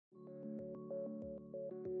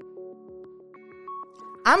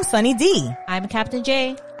I'm Sunny D. I'm Captain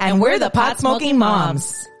J. And we're the Pot Smoking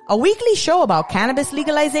Moms. A weekly show about cannabis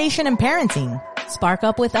legalization and parenting. Spark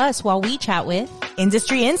up with us while we chat with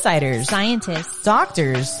industry insiders, scientists,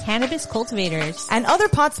 doctors, cannabis cultivators, and other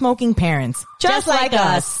pot smoking parents just like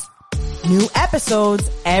us. New episodes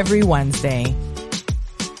every Wednesday.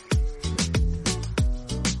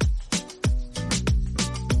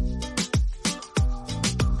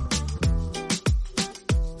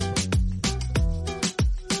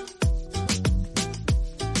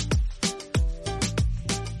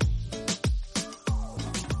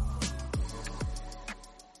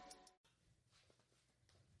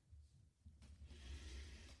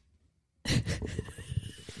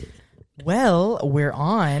 Well, we're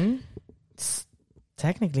on.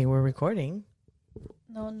 Technically, we're recording.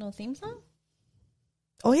 No theme song?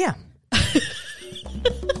 Oh, yeah.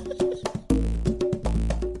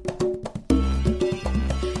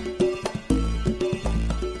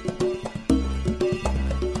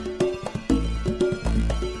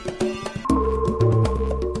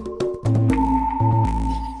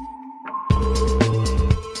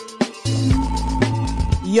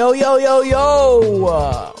 Yo, yo, yo,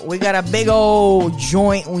 yo. We got a big old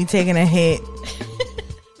joint. We taking a hit.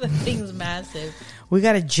 The thing's massive. We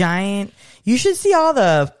got a giant. You should see all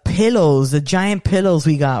the pillows, the giant pillows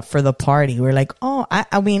we got for the party. We're like, oh,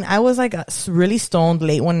 I mean, I was like really stoned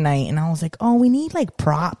late one night and I was like, oh, we need like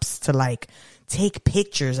props to like take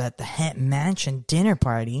pictures at the Hemp Mansion dinner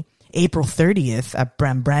party, April 30th at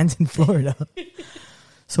Brandon, Florida.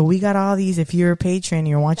 So we got all these. If you're a patron,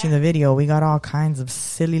 you're watching the video, we got all kinds of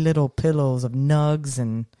silly little pillows of nugs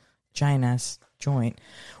and giant ass joint.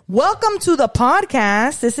 Welcome to the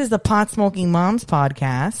podcast. This is the Pot Smoking Moms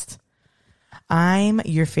podcast. I'm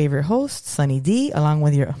your favorite host, Sunny D, along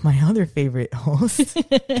with my other favorite host,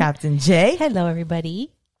 Captain J. Hello,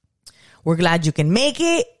 everybody. We're glad you can make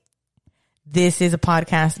it. This is a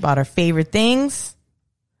podcast about our favorite things.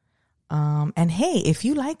 And hey, if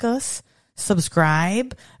you like us,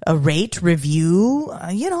 subscribe, rate, review,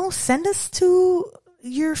 send us to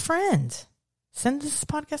your friend. Send this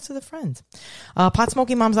podcast to the friends.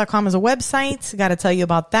 PotSmokingMoms.com is a website. Got to tell you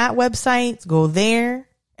about that website. Go there.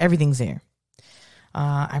 Everything's there.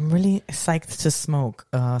 I'm really psyched to smoke.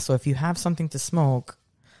 So if you have something to smoke,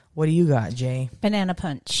 what do you got, Jay? Banana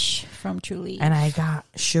Punch from True Leaf. And I got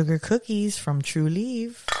sugar cookies from True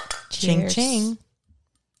Leaf. Cheers. Ching, ching.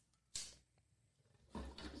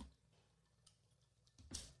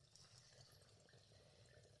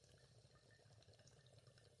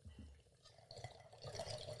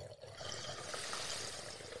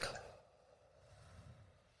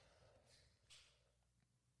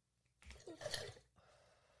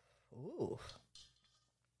 Ooh.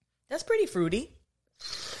 That's pretty fruity.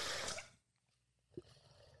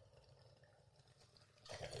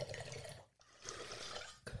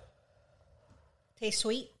 Tastes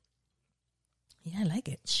sweet. Yeah, I like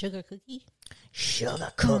it. Sugar cookie.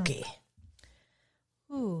 Sugar cookie.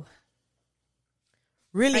 Ooh.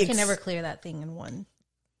 Really? I can never clear that thing in one.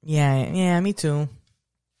 Yeah, me too.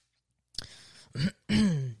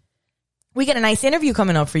 We got a nice interview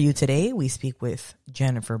coming up for you today. We speak with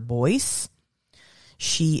Jennifer Boyce.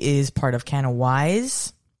 She is part of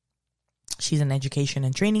CannaWise. She's an education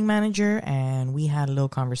and training manager, and we had a little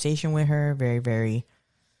conversation with her. Very, very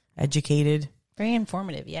educated. Very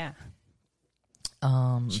informative, yeah.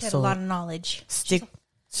 She had a lot of knowledge. She's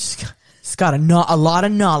got a lot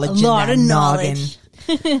of knowledge.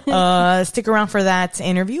 Stick around for that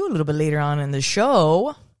interview a little bit later on in the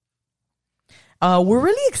show. We're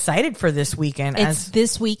really excited for this weekend. It's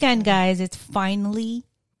this weekend, guys. It's finally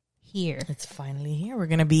here. We're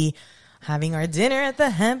going to be having our dinner at the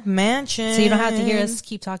Hemp Mansion. So you don't have to hear us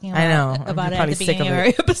keep talking about it at the beginning of our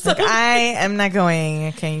episode. Look, I am not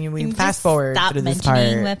going. Can we fast forward through this part? Stop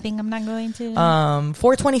mentioning that thing I'm not going to.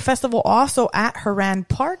 420 Festival also at Haran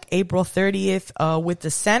Park, April 30th with the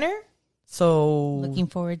center. So looking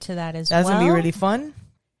forward to that as well. That's going to be really fun.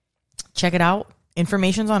 Check it out.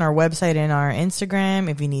 Information's on our website and our Instagram.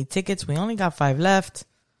 If you need tickets, we only got 5 left.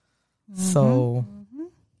 So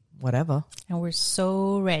whatever. And we're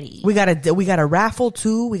so ready. We got a raffle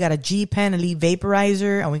too. We got a G-Pen Elite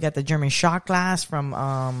Vaporizer, and we got the German shot glass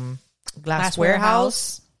from Glass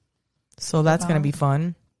Warehouse. So that's going to be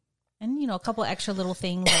fun. And, a couple extra little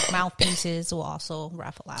things like mouthpieces will also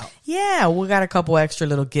raffle out. Yeah, we got a couple extra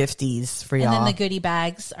little gifties for y'all. And then the goodie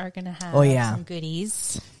bags are going to have some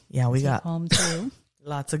goodies. Yeah, we got home too.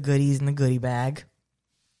 Lots of goodies in the goodie bag.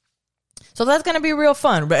 So that's going to be real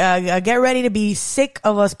fun. Get ready to be sick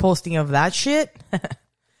of us posting of that shit.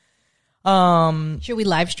 Should we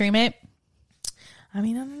live stream it? I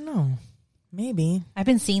mean, I don't know. Maybe. I've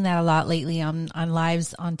been seeing that a lot lately on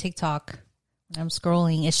lives on TikTok. When I'm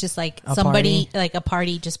scrolling, it's just like somebody party? like a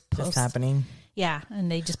party just posts. Just happening. Yeah, and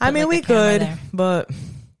they just. Put, I mean, like, we a camera could, there. but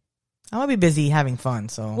I'm gonna be busy having fun.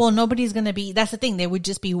 So Well, nobody's gonna be. That's the thing. They would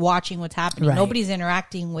just be watching what's happening. Right. Nobody's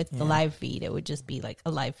interacting with the live feed. It would just be like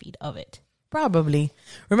a live feed of it. probably.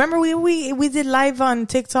 Remember, we did live on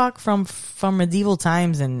TikTok from medieval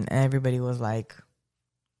times, and everybody was like,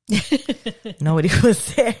 nobody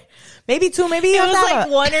was there. Maybe two. Maybe you It have was to have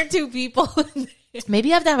like one or two people. maybe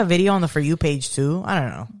you have to have a video on the For You page too. I don't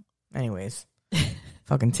know. Anyways,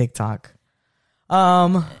 fucking TikTok.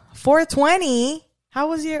 420. How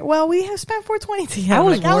was your? Well, we have spent 420 together. I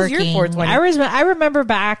was How was working. your 420? I remember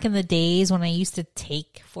back in the days when I used to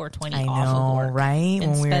take 420 I off of know, work, right?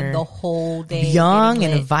 and When we spend were the whole day young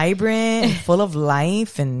getting and lit. vibrant and full of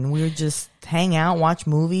life, and we would just hang out, watch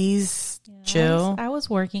movies, chill. I was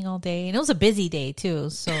working all day, and it was a busy day too.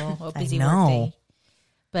 So a busy know. work day.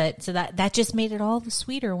 But so that just made it all the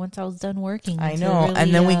sweeter once I was done working. I to know. really,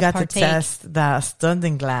 And then we got partake. to test the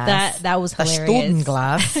Stundenglas. That was the hilarious.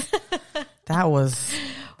 Studenglas. That was,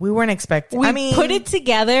 we weren't expecting. We I mean, put it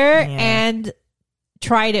together and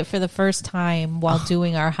tried it for the first time while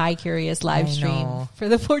doing our High Curious live I stream know. for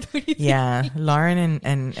the 420. Yeah, Lauren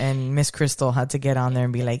and Miss Crystal had to get on there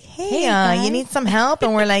and be like, "Hey, guys. you need some help?"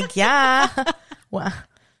 And we're like, "Yeah." Well,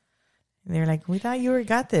 they're like, "We thought you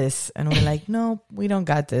got this," and we're like, "No, we don't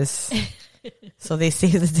got this." So they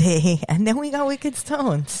saved the day, and then we got Wicked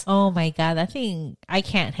Stones. Oh my God, that thing, I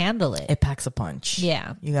can't handle it. It packs a punch.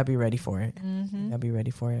 Yeah. You gotta be ready for it. You gotta be ready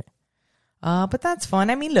for it. But that's fun.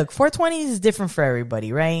 I mean, look, 420 is different for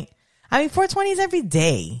everybody, right? I mean, 420 is every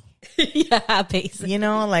day. Yeah, basically. You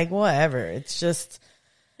know, like whatever. It's just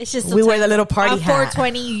It's just we wear the sometimes little party on hat.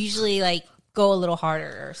 420, you usually like go a little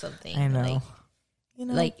harder or something. I know. Like, You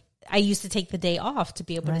know, like I used to take the day off to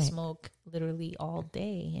be able to Right. smoke literally all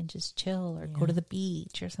day and just chill or go to the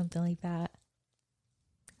beach or something like that.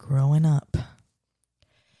 growing up,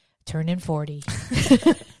 Turning 40.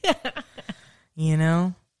 you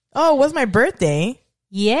know. Oh, it was my birthday,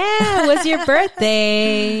 Yeah, it was your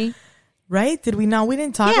birthday. right? Did we not? We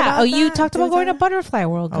didn't talk Yeah. about Oh, you that? talked Did about we going to talk- Butterfly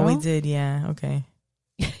World, girl. Oh, we did. Yeah. Okay.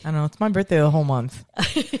 I don't know. It's my birthday the whole month.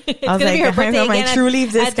 It's I was gonna like, be her I birthday got my again True Leave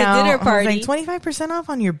at the discount. dinner party. I was like 25% off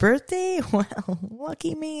on your birthday. Well,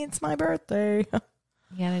 lucky me, it's my birthday.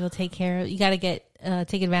 You gotta go take care of. You gotta get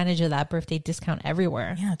take advantage of that birthday discount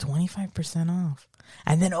everywhere. Yeah, 25% off.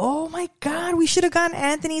 And then, oh my God, we should have gotten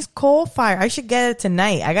Anthony's coal fire. I should get it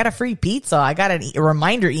tonight. I got a free pizza. I got a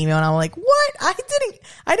reminder email, and I'm like, what? I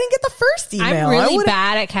didn't get the first email. I'm I really would've-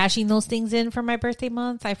 bad at cashing those things in for my birthday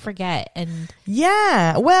month. I forget, and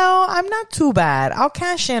Yeah, well, I'm not too bad. I'll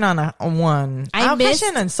cash in on one. I'll cash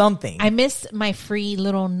in on something. I missed my free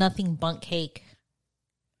little nothing bunk cake.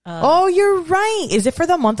 Oh, you're right. Is it for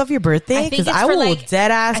the month of your birthday? I think Because it's I for will like-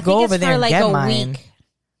 dead I ass think go it's over there for and like get a mine. week.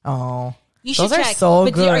 Oh, You should those are check. so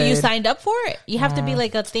but good. are you signed up for it? You have to be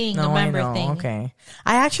like a thing, No, a I member know. thing. Okay.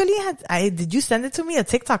 I actually did you send it to me? A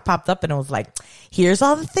TikTok popped up and it was like, here's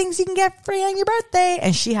all the things you can get free on your birthday.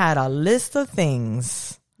 And she had a list of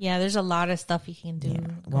things. Yeah, there's a lot of stuff you can do.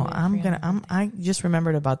 Well, going free on I just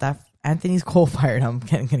remembered about that Anthony's coal fired. I'm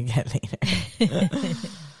gonna get later.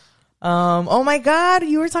 Oh my God,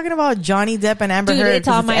 you were talking about Johnny Depp and Amber Dude, Heard. it's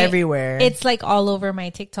on my everywhere. It's like all over my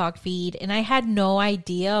TikTok feed, and I had no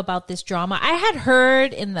idea about this drama. I had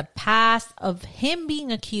heard in the past of him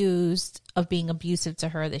being accused of being abusive to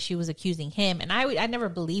her, that she was accusing him, and I never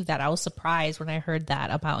believed that. I was surprised when I heard that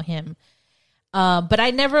about him. But I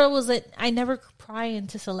never pry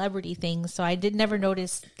into celebrity things, so I never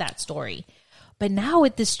notice that story. But now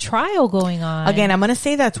with this trial going on, Again, I'm going to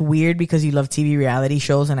say that's weird because you love TV reality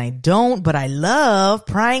shows and I don't, but I love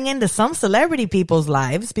prying into some celebrity people's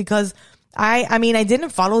lives because I mean, I didn't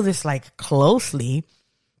follow this like closely,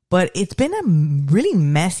 but it's been a really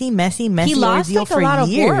messy he lost ordeal like for a lot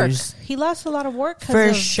years. of work. He lost a lot of work For because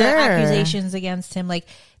of sure. the accusations against him. Like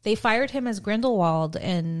they fired him as Grindelwald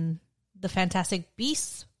in the Fantastic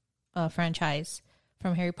Beasts franchise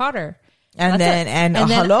from Harry Potter. And That's then,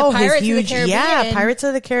 Pirates his of the huge, Caribbean, Pirates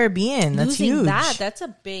of the Caribbean. That's losing huge. that's a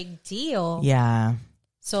big deal. Yeah.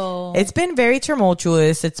 So It's been very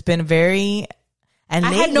tumultuous. It's been very, and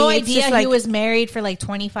I had no lately it's idea just like, he was married for like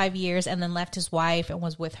 25 years and then left his wife and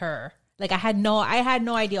was with her. Like I had no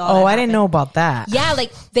idea. Oh, I didn't know about that. Yeah,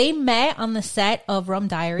 like they met on the set of Rum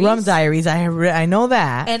Diaries. Rum Diaries. I know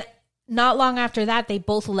that. And not long after that, they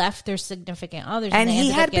both left their significant others. And they he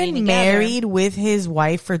ended up had getting been together. married with his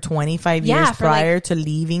wife for 25 Yeah, years for like- prior to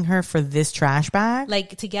leaving her for this trash bag.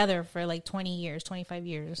 like together for like 20 years, 25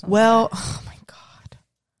 years or something. Well, like that. oh my God.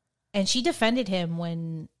 And she defended him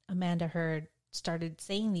when Amanda Heard started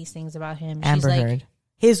saying these things about him. Amber She's like, Heard.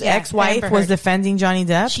 His ex-wife Amber was Heard. defending Johnny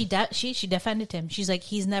Depp. She defended him. She's like,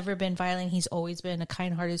 he's never been violent. He's always been a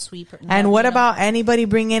kind-hearted, sweet person. And what about anybody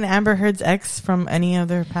bring in Amber Heard's ex from any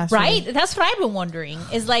other past? Right? That's what I've been wondering.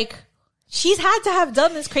 Is like, she's had to have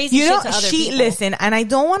done this crazy shit to other people. Listen, and I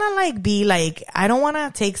don't want to like be like, I don't want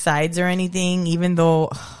to take sides or anything, even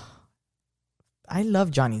though I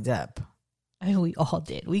love Johnny Depp. I mean, we all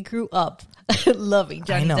did. We grew up loving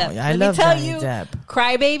Johnny Depp. I love Johnny Depp.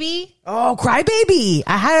 Crybaby. Oh, Crybaby!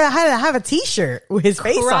 I had to have a T-shirt with his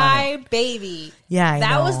face on it. Crybaby. Yeah,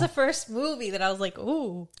 that was the first movie that I was like,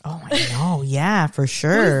 ooh. Oh, I know. Yeah, for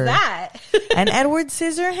sure. Who's that? And Edward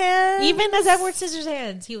Scissorhands. Even as Edward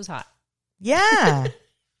Scissorhands, he was hot. Yeah.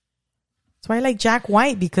 That's why I like Jack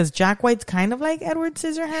White, because Jack White's kind of like Edward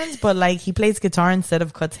Scissorhands, but like he plays guitar instead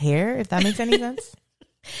of cuts hair, if that makes any sense.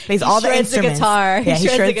 Plays all the instruments. Guitar. Yeah, he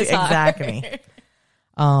shreds the guitar. Exactly.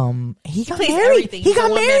 He got married. He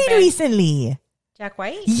got married recently. Jack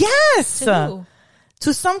White? Yes. To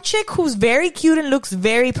some chick who's very cute and looks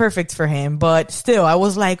very perfect for him, but still, I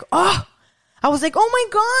was like, oh my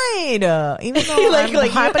god! Even though I'm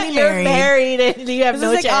happily you're married and you have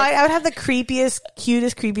no chance. I would have the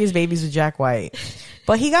creepiest babies with Jack White,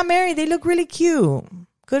 but he got married. They look really cute.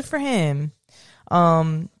 Good for him.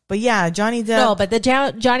 But yeah, Johnny Depp. No, but the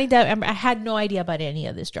Johnny Depp, I had no idea about any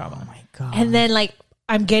of this drama. Oh my god! And then like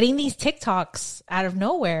I'm getting these TikToks out of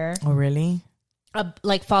nowhere. Oh really?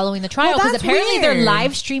 Like following the trial, because apparently they're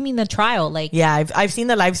live streaming the trial. Like, yeah, I've seen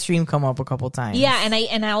the live stream come up a couple times. Yeah,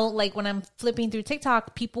 and I'll like when I'm flipping through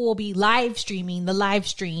TikTok, people will be live streaming the live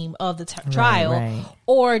stream of the trial, right.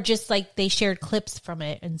 Or just like they shared clips from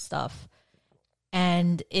it and stuff.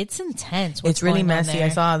 And it's intense. It's really messy. I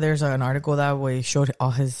saw there's an article that way showed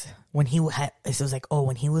all his when he was at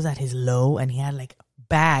his low and he had like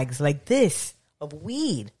bags like this of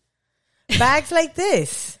weed, bags like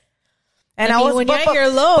this. And I was when you're at your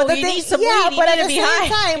low, you need some weed. But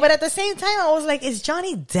at the same time, I was like, it's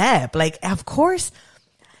Johnny Depp. Like, of course.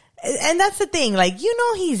 And that's the thing. Like,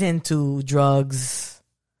 he's into drugs.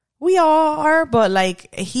 We all are, but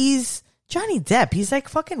like, he's Johnny Depp. He's like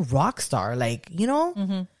fucking rock star. Like,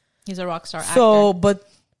 Mm-hmm. He's a rock star actor. But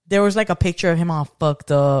there was like a picture of him all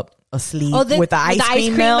fucked up, asleep with the ice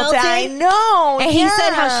cream melted. I know. And he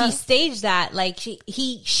said how she staged that. Like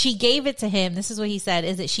she gave it to him. This is what he said,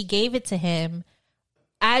 is that she gave it to him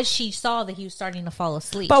as she saw that he was starting to fall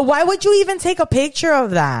asleep. But why would you even take a picture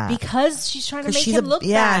of that? Because she's trying to make him look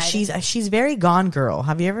bad. She's very Gone Girl.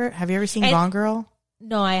 Have you ever seen Gone Girl?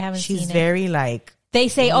 No, I haven't seen it. She's very like, they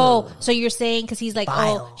say, so you're saying, because he's like,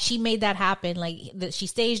 she made that happen, like she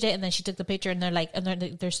staged it and then she took the picture, and they're like,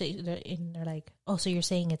 they're like, so you're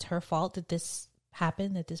saying it's her fault that this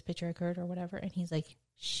happened, that this picture occurred or whatever, and he's like,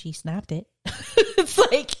 she snapped it. It's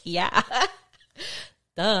like, yeah,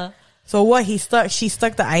 duh. So what? She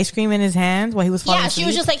stuck the ice cream in his hand while he was falling asleep? She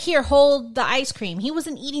was just like, here, hold the ice cream. He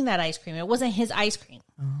wasn't eating that ice cream. It wasn't his ice cream.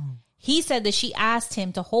 Oh. He said that she asked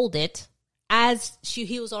him to hold it as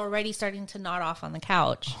he was already starting to nod off on the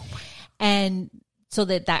couch, and so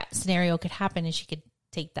that scenario could happen and she could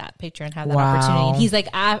take that picture and have that opportunity. And he's like,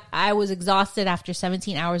 I was exhausted after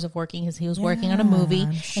 17 hours of working, because he was working on a movie.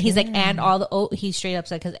 And he's like, he straight up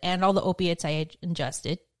said, and all the opiates I had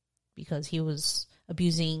ingested, because he was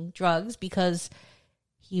abusing drugs, because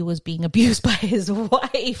he was being abused by his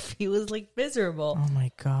wife. He was like miserable. Oh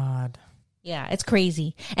my God. Yeah, it's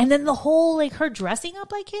crazy. And then the whole, like, her dressing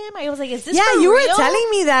up like him, I was like, is this for you real? Were telling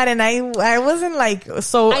me that, and I wasn't like,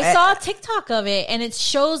 so. I saw a TikTok of it, and it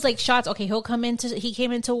shows, like, shots. Okay, he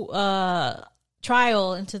came into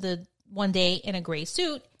trial into the one day in a gray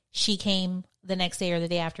suit. She came the next day or the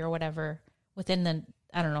day after or whatever, within the,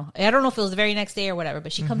 I don't know if it was the very next day or whatever,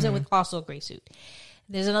 but she comes in with also a gray suit.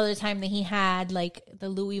 There's another time that he had, like, the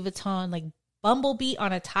Louis Vuitton, like, bumblebee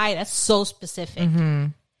on a tie. That's so specific. Mm-hmm.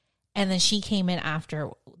 And then she came in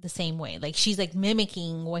after the same way. Like, she's like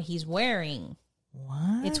mimicking what he's wearing.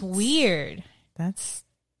 What? It's weird. That's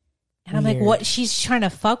And I'm like, what? She's trying to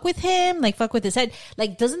fuck with him? Like, fuck with his head?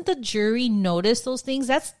 Like, doesn't the jury notice those things?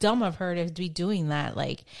 That's dumb of her to be doing that.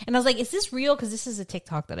 Like, and I was like, is this real? Because this is a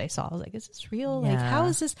TikTok that I saw. I was like, is this real? Yeah. Like, how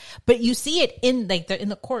is this? But you see it in, like, in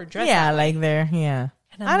the court dress. Yeah, like there. Yeah.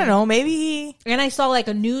 I don't know. Maybe. And I saw like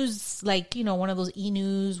a news, like, one of those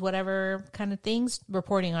e-news, whatever kind of things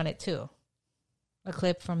reporting on it too. A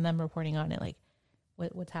clip from them reporting on it. Like,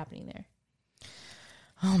 what's happening there?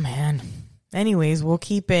 Oh man. Anyways, we'll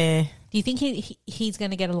keep it. Do you think he's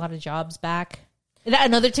going to get a lot of jobs back?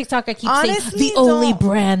 Another TikTok I keep saying, the only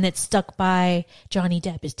brand that's stuck by Johnny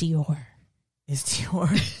Depp is Dior. Is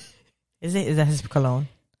Dior. Is that his cologne?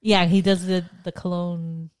 Yeah, he does the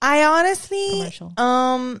cologne I honestly, commercial.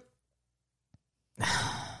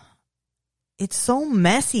 it's so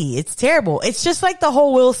messy. It's terrible. It's just like the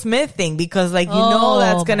whole Will Smith thing because, like,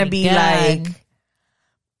 that's gonna my be God. like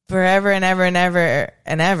forever and ever and ever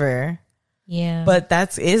and ever. Yeah. But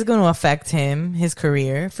is going to affect his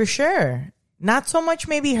career for sure. Not so much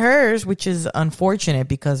maybe hers, which is unfortunate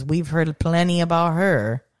because we've heard plenty about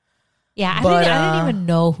her. yeah, I but, didn't even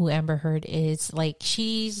know who Amber Heard is. Like,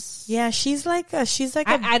 she's... Yeah, she's like a I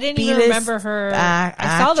didn't even B-list remember her.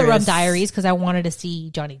 I saw the Rum actress. Diaries because I wanted to see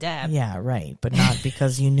Johnny Depp. Yeah, right. But not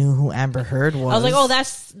because you knew who Amber Heard was. I was like, oh,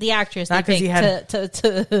 that's the actress Not they 'cause he picked had-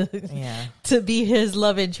 to yeah. to be his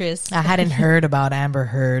love interest. I hadn't heard about Amber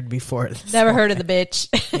Heard before. This. Never heard of the bitch.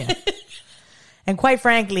 Yeah. And quite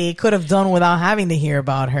frankly, could have done without having to hear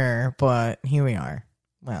about her, but here we are.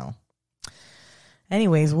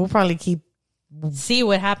 Anyways, we'll probably keep See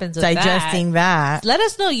what happens with digesting that. Let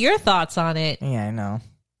us know your thoughts on it. Yeah, I know.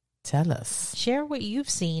 Tell us. Share what you've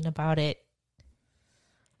seen about it.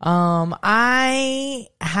 I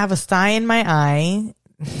have a sty in my eye.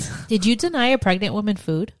 Did you deny a pregnant woman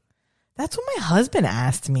food? That's what my husband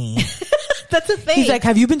asked me. That's a thing. He's like,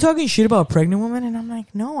 have you been talking shit about pregnant women? And I'm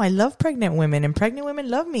like, no, I love pregnant women and pregnant women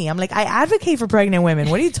love me. I'm like, I advocate for pregnant women.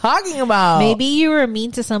 What are you talking about? Maybe you were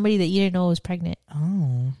mean to somebody that you didn't know was pregnant.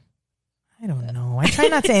 Oh, I don't know. I try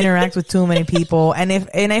not to interact with too many people. And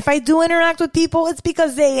if I do interact with people, it's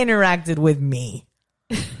because they interacted with me.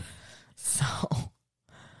 So,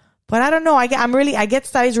 but I don't know. I get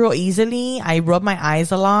styes real easily. I rub my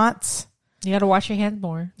eyes a lot. You got to wash your hands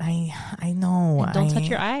more. I know. And don't touch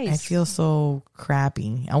your eyes. I feel so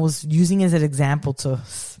crappy. I was using it as an example to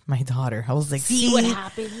my daughter. I was like, see what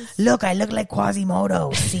happens. Look, I look like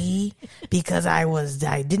Quasimodo. See, because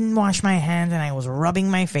I didn't wash my hands and I was rubbing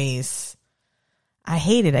my face. I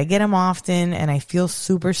hate it. I get them often and I feel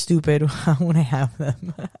super stupid when I have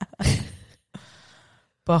them.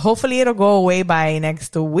 But hopefully it'll go away by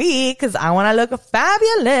next week because I want to look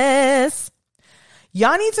fabulous.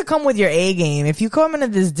 Y'all need to come with your A game. If you come into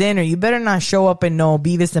this dinner, you better not show up in no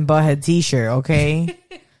Beavis and Butthead t-shirt, okay?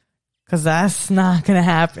 Because that's not going to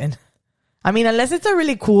happen. I mean, unless it's a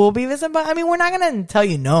really cool Beavis and Butthead. I mean, we're not going to tell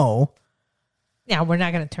you no. Yeah, we're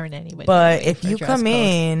not going to turn anybody. But away if for you dress come code.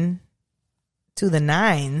 in to the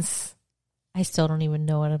nines. I still don't even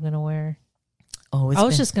know what I'm going to wear. Oh, I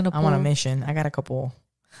was just going to I'm on a mission. I got a couple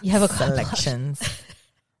You have a selections.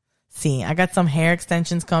 See, I got some hair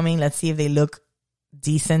extensions coming. Let's see if they look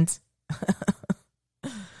decent.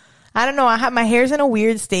 I don't know. My hair's in a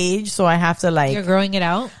weird stage, so I have to You're growing it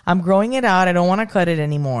out? I'm growing it out. I don't want to cut it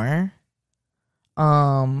anymore.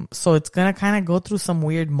 So it's gonna kind of go through some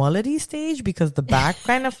weird mullety stage because the back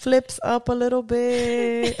kind of flips up a little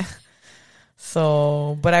bit.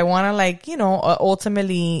 So, but I want to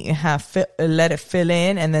ultimately let it fill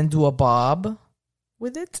in and then do a bob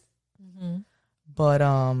with it. Mm-hmm.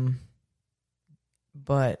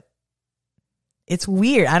 But it's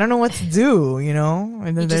weird. I don't know what to do,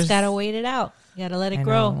 And You just gotta wait it out. You gotta let it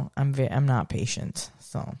grow. I'm not patient,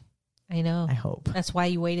 so I know. I hope. That's why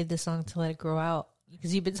you waited this long to let it grow out.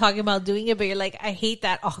 Because you've been talking about doing it, but you're like, I hate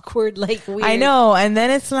that awkward, weird. I know. And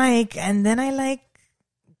then it's and then I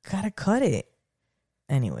gotta cut it.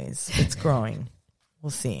 Anyways, it's growing. We'll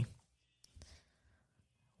see.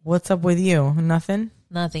 What's up with you? Nothing?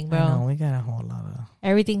 Nothing, I know, bro. we got a whole lot of...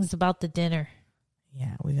 Everything's about the dinner.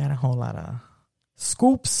 Yeah, we got a whole lot of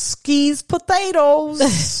scoops, skis,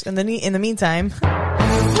 potatoes. in the meantime...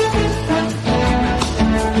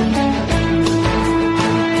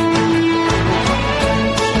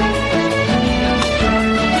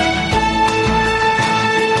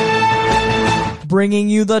 bringing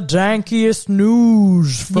you the dankiest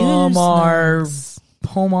news from our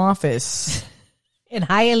home office. In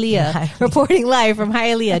Hialeah. Reporting live from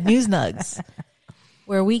Hialeah News Nugs.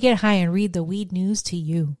 Where we get high and read the weed news to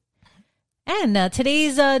you. And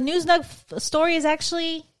today's News Nug story is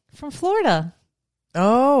actually from Florida.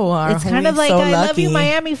 Oh, it's kind of like so I lucky. Love You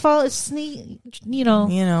Miami Fall, bleeding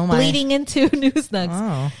into News Nugs.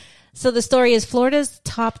 Oh. So the story is Florida's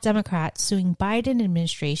top Democrat suing Biden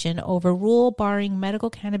administration over rule barring medical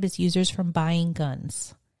cannabis users from buying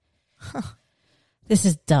guns. Huh. This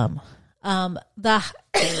is dumb. In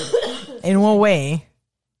what way?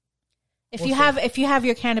 If you have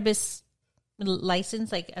your cannabis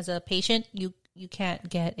license, like as a patient, you can't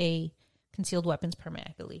get a concealed weapons permit,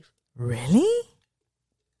 I believe. Really?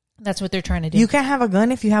 That's what they're trying to do. You can't have a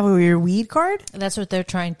gun if you have your weed card? That's what they're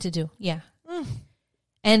trying to do. Yeah.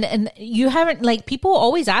 And you haven't, like, people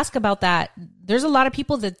always ask about that. There's a lot of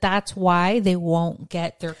people that's why they won't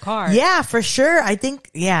get their card. Yeah, for sure. I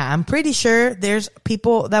think, I'm pretty sure there's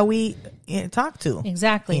people that we talk to.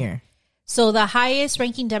 Exactly. Here. So the highest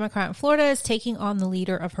ranking Democrat in Florida is taking on the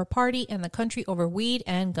leader of her party and the country over weed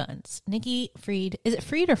and guns. Nikki Fried. Is it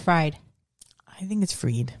Fried or Fried? I think it's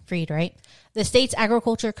Fried. Fried, right? The state's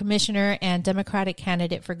agriculture commissioner and Democratic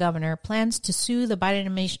candidate for governor plans to sue the Biden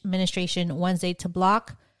administration Wednesday to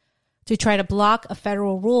try to block a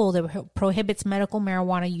federal rule that prohibits medical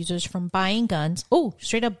marijuana users from buying guns. Oh,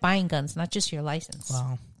 straight up buying guns, not just your license.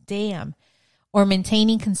 Wow. Damn. Or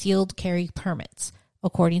maintaining concealed carry permits,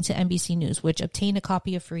 according to NBC News, which obtained a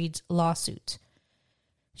copy of Fried's lawsuit.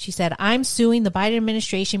 She said, "I'm suing the Biden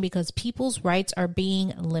administration because people's rights are being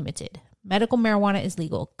limited. Medical marijuana is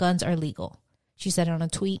legal. Guns are legal." She said on a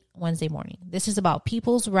tweet Wednesday morning. "This is about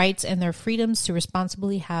people's rights and their freedoms to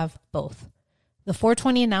responsibly have both." The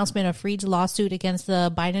 420 announcement of Fried's lawsuit against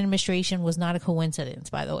the Biden administration was not a coincidence,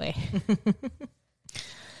 by the way.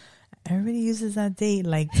 Everybody uses that date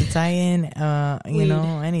like to tie in,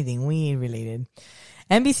 anything weed related.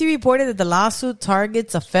 NBC reported that the lawsuit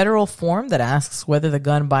targets a federal form that asks whether the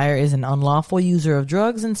gun buyer is an unlawful user of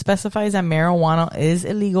drugs and specifies that marijuana is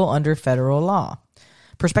illegal under federal law.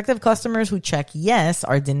 Prospective customers who check yes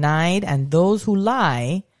are denied, and those who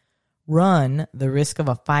lie run the risk of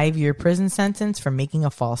a 5-year prison sentence for making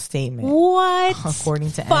a false statement. What?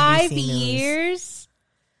 According to 5 NBC News. years?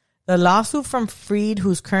 The lawsuit from Fried,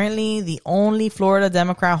 who's currently the only Florida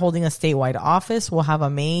Democrat holding a statewide office, will have a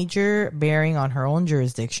major bearing on her own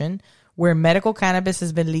jurisdiction, where medical cannabis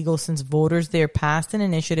has been legal since voters there passed an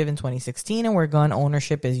initiative in 2016 and where gun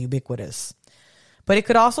ownership is ubiquitous. But it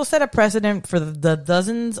could also set a precedent for the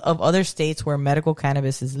dozens of other states where medical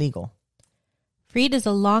cannabis is legal. Fried is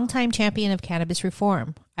a longtime champion of cannabis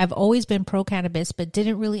reform. "I've always been pro-cannabis, but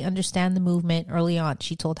didn't really understand the movement early on,"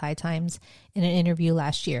 she told High Times in an interview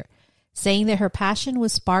last year, saying that her passion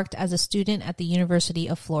was sparked as a student at the University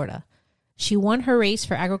of Florida. She won her race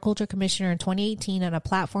for agriculture commissioner in 2018 on a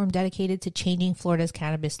platform dedicated to changing Florida's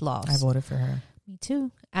cannabis laws. I voted for her. Me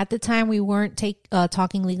too. At the time, we weren't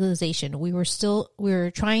talking legalization. We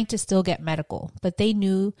were trying to still get medical, but they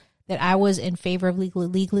knew that I was in favor of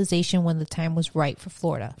legalization when the time was right for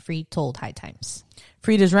Florida, Fried told High Times.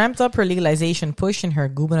 Fried has ramped up her legalization push in her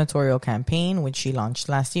gubernatorial campaign, which she launched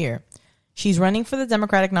last year. She's running for the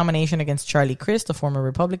Democratic nomination against Charlie Crist, a former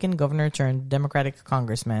Republican governor turned Democratic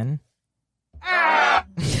congressman.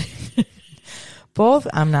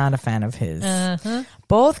 I'm not a fan of his.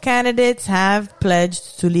 Both candidates have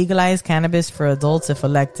pledged to legalize cannabis for adults if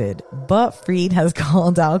elected, but Fried has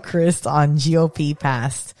called out Crist on GOP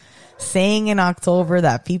past, saying in October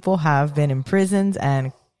that people have been imprisoned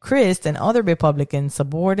and Crist and other Republicans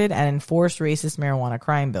supported and enforced racist marijuana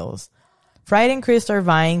crime bills. Fried and Crist are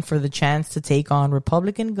vying for the chance to take on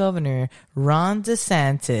Republican Governor Ron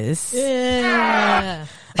DeSantis, a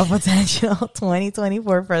potential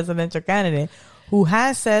 2024 presidential candidate, who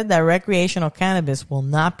has said that recreational cannabis will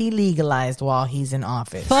not be legalized while he's in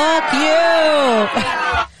office. Fuck you!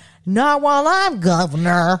 Not while I'm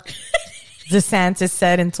governor. DeSantis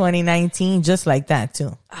said in 2019, just like that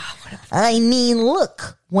too. I mean,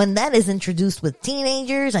 look, when that is introduced with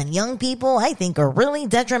teenagers and young people, I think a really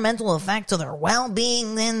detrimental effect to their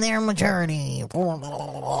well-being in their maturity.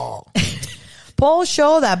 Polls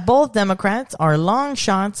show that both Democrats are long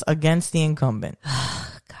shots against the incumbent.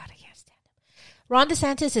 Ron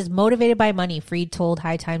DeSantis is motivated by money, Fried told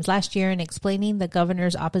High Times last year in explaining the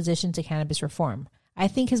governor's opposition to cannabis reform. "I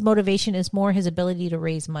think his motivation is more his ability to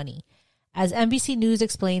raise money." As NBC News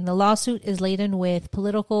explained, the lawsuit is laden with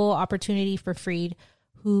political opportunity for Fried,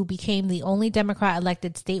 who became the only Democrat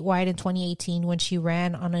elected statewide in 2018 when she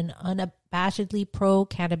ran on an unabashedly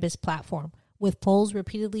pro-cannabis platform, with polls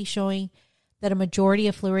repeatedly showing that a majority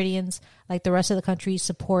of Floridians, like the rest of the country,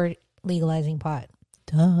 support legalizing pot.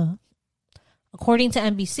 Duh. According to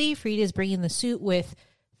NBC, Fried is bringing the suit with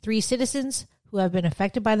 3 citizens who have been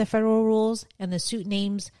affected by the federal rules, and the suit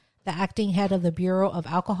names the acting head of the Bureau of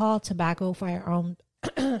Alcohol, Tobacco, Firearms,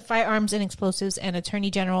 and Explosives, and Attorney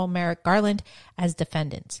General Merrick Garland as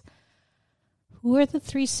defendants. Who are the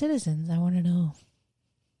 3 citizens? I want to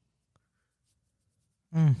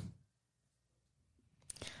know.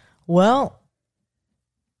 Well,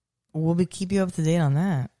 we'll keep you up to date on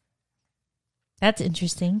that. That's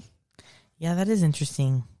interesting. Yeah, that is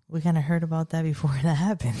interesting. We kind of heard about that before that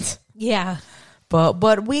happened. Yeah.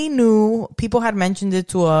 But we knew, people had mentioned it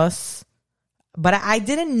to us But I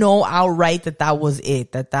didn't know outright that was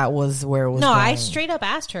it. That was where it was. No, going. I straight up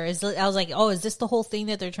asked her. I was like, "Oh, is this the whole thing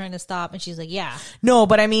that they're trying to stop?" And she's like, "Yeah." No,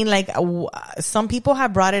 but I mean, like, some people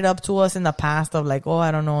have brought it up to us in the past of like, "Oh,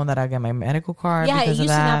 I don't know that I get my medical card." Yeah, it because used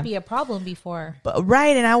of to that. not be a problem before. But,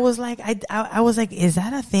 right, and I was like, I was like, is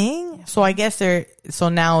that a thing? So I guess so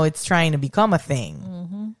now it's trying to become a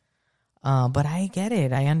thing. But I get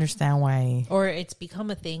it. I understand why. Or it's become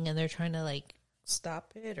a thing, and they're trying to like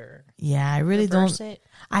stop it or Yeah, I really reverse don't. it.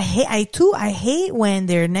 I hate when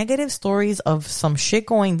there are negative stories of some shit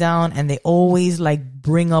going down and they always like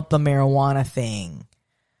bring up the marijuana thing.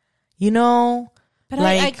 You know? But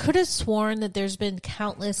like, I could have sworn that there's been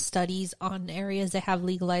countless studies on areas that have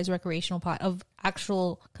legalized recreational pot of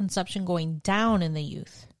actual consumption going down in the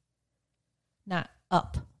youth, not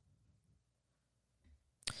up.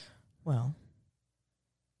 well,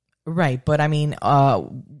 right, but I mean,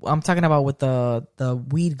 I'm talking about with the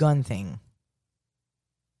weed gun thing.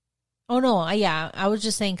 Oh no, yeah, I was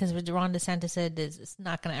just saying because Ron DeSantis said it's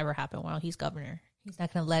not going to ever happen while he's governor. He's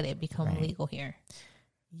not going to let it become legal here.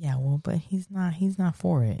 Yeah, well, but he's not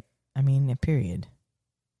for it. I mean, period.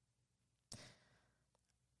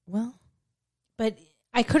 Well, but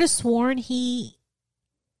I could have sworn he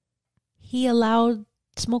allowed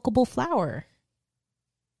smokable flower.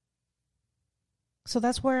 So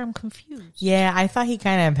that's where I'm confused. yeah, I thought he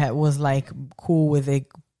kind of was like cool with it,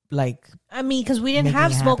 like. I mean, because we didn't Making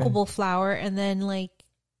have it happen. smokable flower, and then like,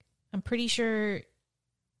 I'm pretty sure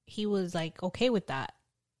he was like okay with that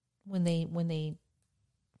when they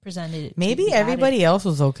presented it. Maybe to be everybody added. else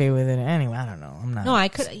was okay with it. Anyway, I don't know. I'm not. No, I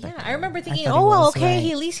could. Yeah, I remember thinking, thought he oh, well, was, okay,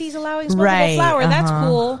 right. at least he's allowing smokable Right, flower. That's uh-huh.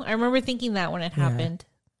 cool. I remember thinking that when it happened.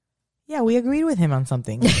 Yeah, we agreed with him on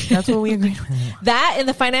something. That's what we agreed with him. That and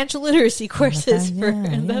the financial literacy courses for.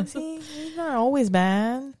 Yeah, That's, see, he's not always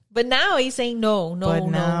bad. but now he's saying no. But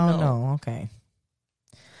now, no. Okay.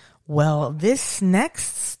 Well, this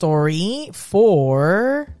next story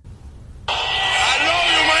for I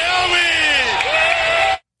love you,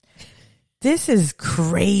 Miami! this is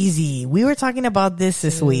crazy. We were talking about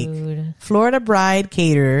this week. Dude. Florida bride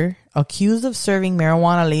caterer accused of serving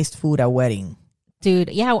marijuana-laced food at wedding.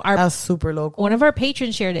 Dude, yeah, That's super local. one of our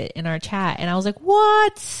patrons shared it in our chat, and I was like,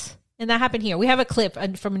 "What?" And that happened here. We have a clip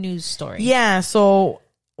from a news story. Yeah, so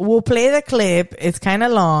we'll play the clip. It's kind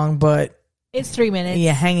of long, but It's 3 minutes.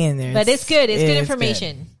 yeah, hang in there. But it's good. It's good It's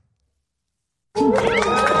information.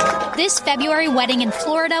 This February wedding in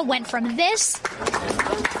Florida went from this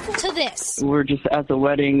to this. We're just at the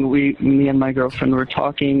wedding. Me and my girlfriend were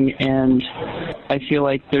talking, and I feel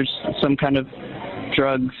like there's some kind of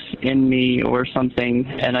drugs in me or something,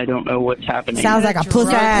 and I don't know what's happening. Sounds like a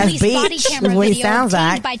pussy ass Police body bitch. camera Is what he video sounds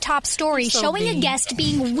obtained like. by Top Story So showing a big. guest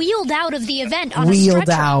being wheeled out of the event on a Wheeled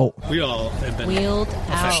stretcher. out. We all have been Wheeled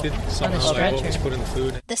affected out on somehow a by what was stretcher. put in the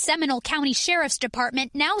food. The Seminole County Sheriff's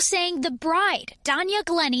Department now saying the bride, Danya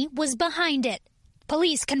Glenny, was behind it.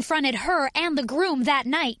 Police confronted her and the groom that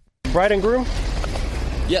night. Bride and groom?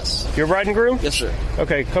 Yes. You're bride and groom? Yes, sir.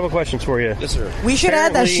 Okay, couple questions for you. Yes, sir. We should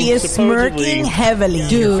add that she is Supposedly, smirking heavily. Your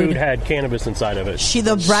Dude. food had cannabis inside of it.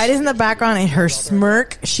 The bride is in the background and her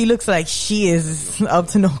smirk, she looks like she is up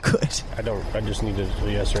to no good. I just need a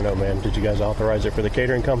yes or no, ma'am. Did you guys authorize it for the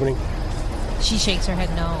catering company She shakes her head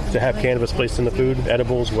no. to have cannabis placed in the food,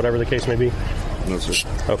 edibles, whatever the case may be? No, sir.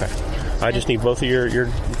 Okay. I just need both of your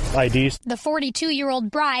IDs. The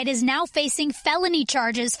 42-year-old bride is now facing felony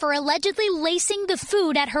charges for allegedly lacing the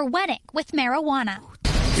food at her wedding with marijuana.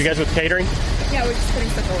 You guys with catering? Yeah, we're just putting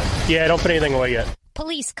stuff away. Yeah, don't put anything away yet.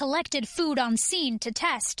 Police collected food on scene to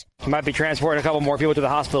test. Might be transporting a couple more people to the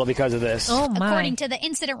hospital because of this. Oh my. According to the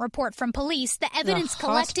incident report from police, the evidence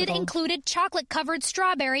collected hospital. included chocolate-covered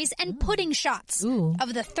strawberries and pudding shots. Ooh.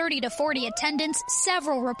 Of the 30 to 40 attendants,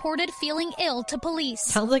 several reported feeling ill to police.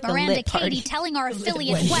 Sounds like a Miranda lit party. Katie telling our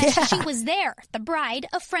affiliate West she was there, the bride,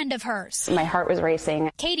 a friend of hers. My heart was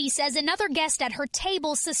racing. Katie says another guest at her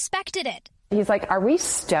table suspected it. He's like, are we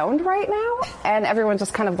stoned right now? And everyone's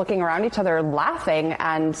just kind of looking around each other laughing,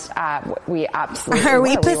 and we absolutely Are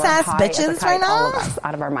we were. puss-ass high as a bitches kite, right all of now? us,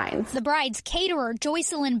 out of our minds. The bride's caterer,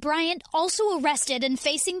 Joycelyn Bryant, also arrested and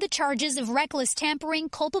facing the charges of reckless tampering,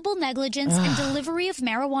 culpable negligence, and delivery of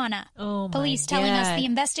marijuana. Oh my Police telling us God. the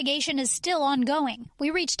investigation is still ongoing.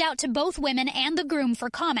 We reached out to both women and the groom for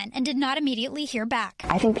comment and did not immediately hear back.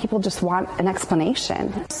 I think people just want an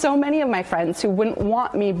explanation. So many of my friends who wouldn't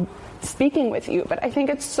want me speaking with you, but I think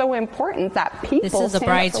it's so important that people This is a stand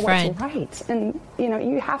bride's up for friend. what's right. And, you know,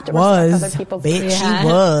 you have to respect Was. other people's Bitch, Yeah. she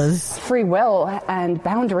was. free will and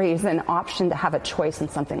boundaries and option to have a choice in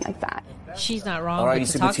something like that. She's not wrong. All right,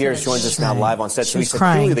 Issa Gutierrez joins us now live on set. So She's Issa,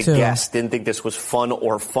 clearly the crying, too. guests didn't think this was fun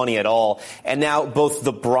or funny at all. And now both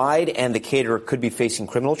the bride and the caterer could be facing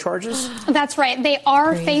criminal charges? That's right. They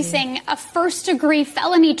are facing a first-degree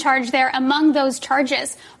felony charge there among those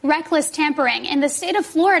charges. Reckless tampering. In the state of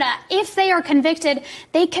Florida, if they are convicted,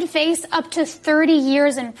 they could face up to 30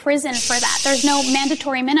 years in prison for that. There's no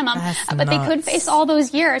mandatory minimum, but they could face all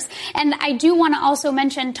those years. And I do want to also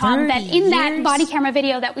mention, Tom, that in that body camera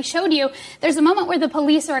video that we showed you, there's a moment where the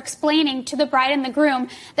police are explaining to the bride and the groom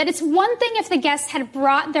that it's one thing if the guests had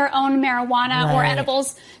brought their own marijuana or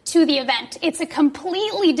edibles to the event. It's a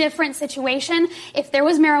completely different situation if there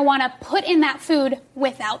was marijuana put in that food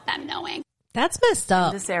without them knowing. That's messed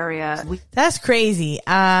up. This area. That's crazy.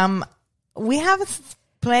 We have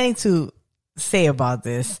plenty to say about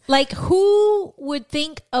this. Like, who would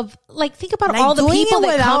think of, like, think about Like, all the doing people it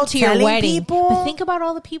that come without to your telling wedding. people? But think about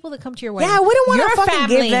all the people that come to your wedding. Yeah, I wouldn't want Your to fucking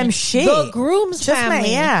family, give them shit. The groom's Just family.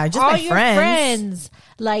 just all my your friends.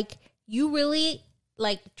 Like, you really,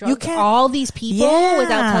 like, You drugged can't- all these people Yeah.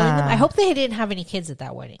 without telling them. I hope they didn't have any kids at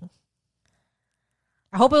that wedding.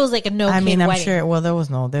 I hope it was like a no kid I'm wedding. sure. Well,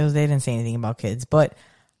 they didn't say anything about kids, but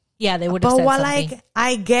Yeah, they would have but said while something. like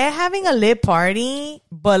I get having a lit party,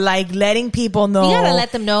 but like letting people know, You gotta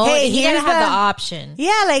let them know. Hey, You gotta here's have the option.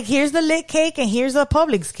 Yeah, like here's the lit cake and here's a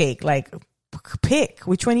Publix cake. Like, pick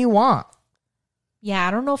which one you want. Yeah,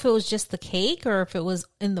 I don't know if it was just the cake or if it was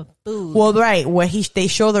in the food. Well, right. They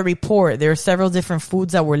show the report. There are several different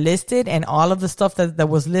foods that were listed, and all of the stuff that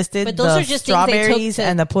was listed. But those the are just things they took strawberries to-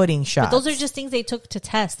 and the pudding shots. But those are just things they took to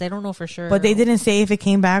test. They don't know for sure. But they didn't say if it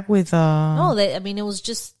came back with. No, I mean, it was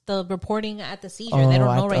just the reporting at the seizure. Oh, they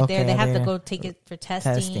don't know right there. okay, They have to they're- go take it for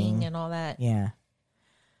testing and all that. Yeah.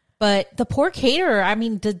 But the poor caterer, I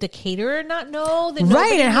mean, did the caterer not know? That Right,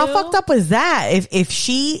 nobody and how knew? fucked up was that? If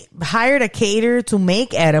she hired a caterer to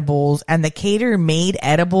make edibles and the caterer made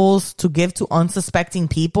edibles to give to unsuspecting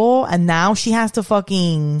people, and now she has to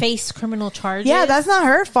fucking Face criminal charges. Yeah, that's not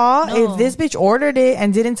her fault. No. If this bitch ordered it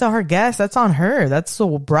and didn't tell her guests, that's on her. That's the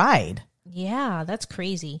bride. Yeah, that's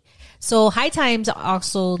crazy. So High Times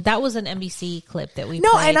also, that was an NBC clip that we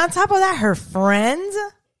No, played. and on top of that, her friends.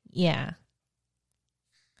 Yeah.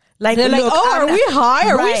 Like, They're like, look, oh, I'm are not- we high?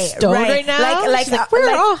 Are we Right, stoned right now? Like, She's like,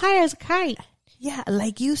 we're all high as a kite. Yeah,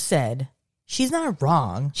 like you said, she's not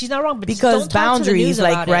wrong. She's not wrong, but just because don't talk to the news boundaries,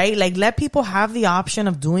 like, about it. right? Like, let people have the option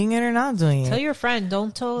of doing it or not doing Tell it. your friend,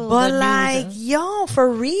 don't tell But the news. like, yo, for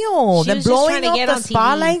real, She they're was just blowing trying to up get the on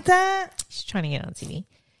spot TV. like that. She's trying to get on TV.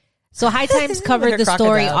 So High Times With covered her the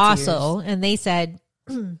story crocodile also, and they said,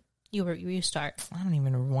 you start. I don't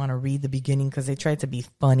even want to read the beginning because they tried to be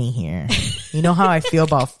funny here. You know how I feel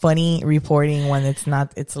about funny reporting when it's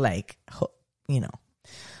not, it's like, you know.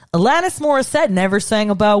 Alanis Morissette never sang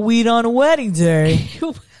about weed on a wedding day.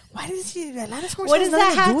 Why did she, Alanis Morissette What does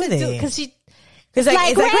that have with to do? it? Because she, It's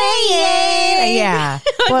like rain. yeah.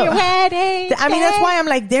 on But, your wedding. I mean, that's why I'm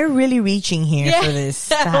like, they're really reaching here Yeah, for this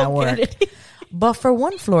to I have don't work. get it. But for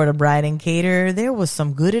one Florida bride and caterer, there was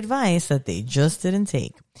some good advice that they just didn't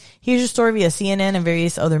take. Here's your story via CNN and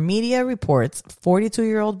various other media reports.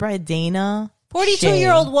 42-year-old bride Dana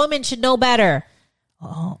 42-year-old woman should know better.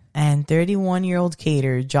 and 31-year-old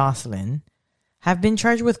caterer Jocelyn have been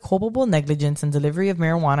charged with culpable negligence and delivery of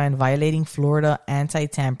marijuana and violating Florida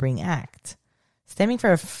Anti-Tampering Act, stemming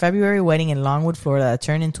from a February wedding in Longwood, Florida that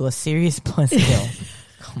turned into a serious buzzkill.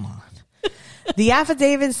 Come on. The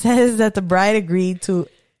affidavit says that the bride agreed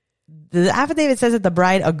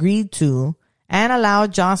to and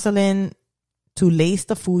allowed Jocelyn to lace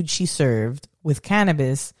the food she served with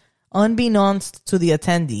cannabis unbeknownst to the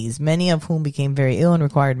attendees, many of whom became very ill and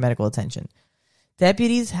required medical attention.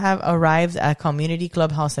 Deputies have arrived at Community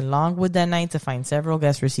Clubhouse in Longwood that night to find several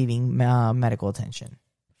guests receiving medical attention.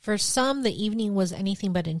 For some, the evening was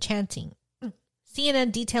anything but enchanting.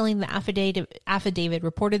 CNN detailing the affidavit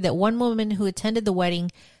reported that one woman who attended the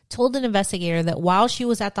wedding told an investigator that while she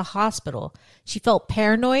was at the hospital, she felt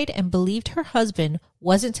paranoid and believed her husband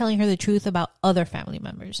wasn't telling her the truth about other family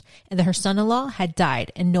members and that her son-in-law had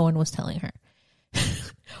died and no one was telling her.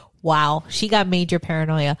 Wow, she got major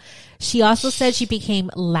paranoia. She also said she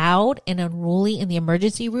became loud and unruly in the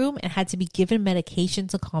emergency room and had to be given medication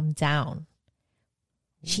to calm down.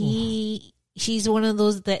 She's one of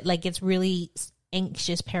those that like gets really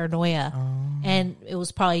anxious paranoia, and it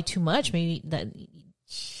was probably too much. Maybe that.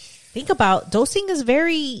 Think about dosing is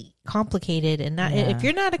very complicated, and not if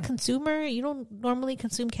you're not a consumer, you don't normally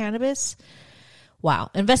consume cannabis.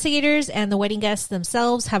 Wow. Investigators and the wedding guests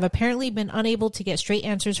themselves have apparently been unable to get straight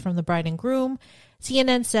answers from the bride and groom.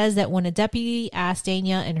 CNN says that when a deputy asked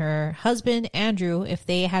Dania and her husband, Andrew, if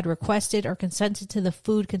they had requested or consented to the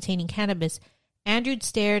food containing cannabis, Andrew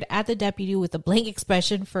stared at the deputy with a blank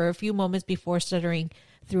expression for a few moments before stuttering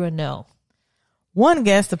through a no. One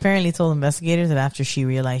guest apparently told investigators that after she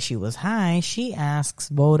realized she was high, she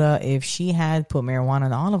asked Svoboda if she had put marijuana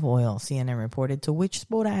in olive oil, CNN reported, to which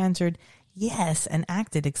Svoboda answered yes and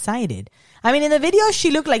acted excited. I mean, in the video,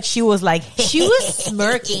 she looked like she was like... She was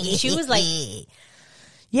smirking. She was like...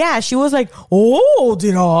 Yeah, she was like, oh,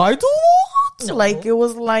 did I do that? No. Like, it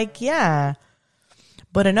was like, yeah.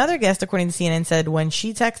 But another guest, according to CNN, said when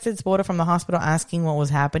she texted Svoboda from the hospital asking what was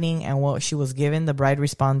happening and what she was given, the bride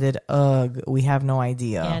responded, ugh, we have no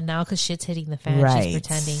idea. Yeah, now because shit's hitting the fan, Right. she's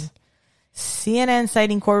pretending. CNN,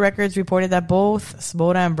 citing court records, reported that both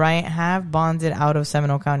Svoboda and Bryant have bonded out of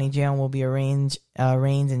Seminole County Jail and will be arraigned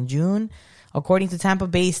in June. According to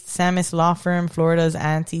Tampa-based Samis law firm, Florida's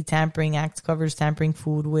Anti-Tampering Act covers tampering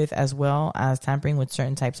food with as well as tampering with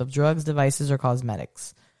certain types of drugs, devices, or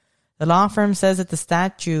cosmetics. The law firm says that the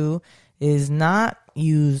statute is not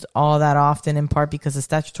used all that often, in part because the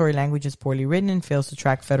statutory language is poorly written and fails to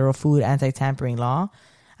track federal food anti-tampering law,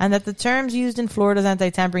 and that the terms used in Florida's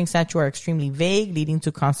anti-tampering statute are extremely vague, leading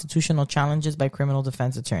to constitutional challenges by criminal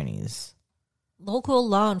defense attorneys. Local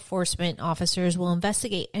law enforcement officers will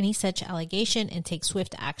investigate any such allegation and take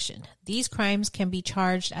swift action. These crimes can be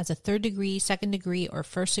charged as a third-degree, second-degree, or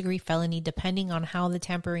first-degree felony depending on how the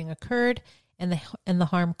tampering occurred and the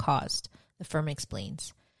harm caused, the firm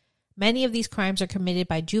explains. Many of these crimes are committed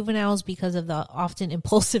by juveniles because of the often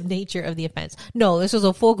impulsive nature of the offense. No, this was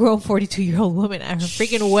a full-grown 42-year-old woman at her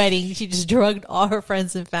freaking wedding. She just drugged all her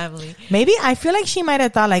friends and family. Maybe, I feel like she might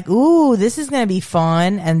have thought like, ooh, this is going to be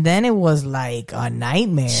fun. And then it was like a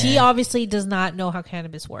nightmare. She obviously does not know how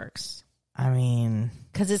cannabis works. I mean,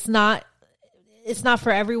 because it's not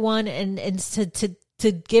for everyone. And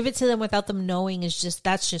to give it to them without them knowing is just,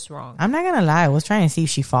 that's just wrong. I'm not going to lie. I was trying to see if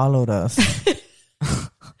she followed us.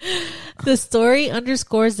 The story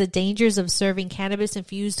underscores the dangers of serving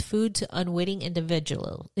cannabis-infused food to unwitting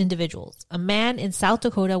individuals. A man in South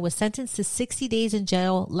Dakota was sentenced to 60 days in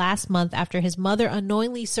jail last month after his mother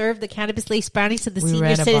unknowingly served the cannabis-laced brownies to the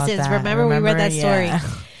senior citizens. Remember, we read that story.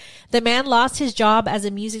 The man lost his job as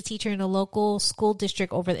a music teacher in a local school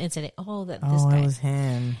district over the incident. This guy. It was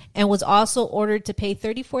him. And was also ordered to pay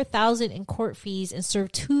 $34,000 in court fees and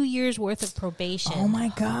serve 2 years worth of probation. Oh my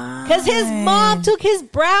God. Because his mom took his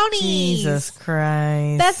brownies. Jesus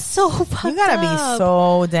Christ. That's so fucked up. You gotta be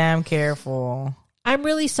so damn careful. I'm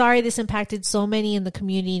really sorry this impacted so many in the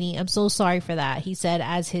community. I'm so sorry for that, he said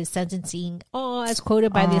as his sentencing, as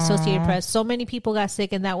quoted by the Associated Press. So many people got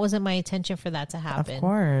sick and that wasn't my intention for that to happen. Of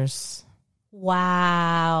course.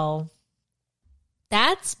 Wow.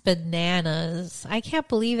 That's bananas. I can't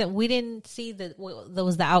believe that we didn't see that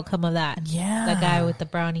was the outcome of that. Yeah. The guy with the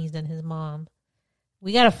brownies and his mom.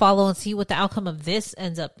 We got to follow and see what the outcome of this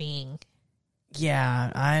ends up being.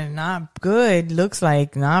 Yeah, not good. Looks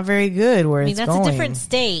like not very good where it's going. That's a different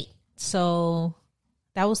state. So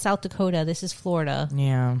that was South Dakota. This is Florida.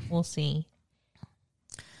 Yeah. We'll see.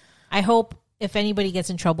 I hope if anybody gets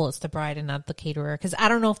in trouble, it's the bride and not the caterer. Because I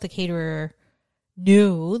don't know if the caterer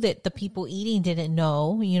knew that the people eating didn't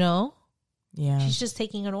know, you know? Yeah. She's just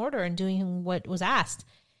taking an order and doing what was asked.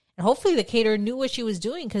 And hopefully the caterer knew what she was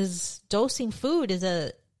doing, because dosing food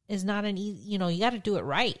is not an easy, you got to do it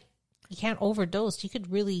right. You can't overdose. You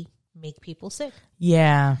could really make people sick.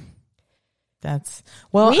 Yeah.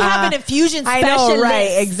 We have an infusion specialist. I know,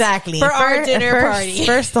 right? Exactly. For our dinner party.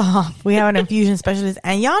 First off, we have an infusion specialist,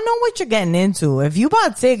 and y'all know what you're getting into. If you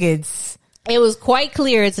bought tickets, it was quite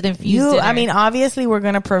clear it's an infused dinner. I mean, obviously, we're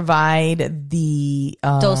gonna provide the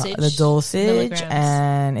dosage,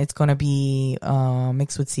 and it's gonna be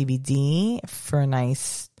mixed with CBD for a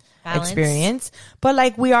nice balance. Experience.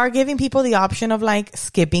 But we are giving people the option of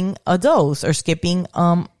skipping a dose or skipping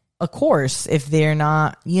a course if they're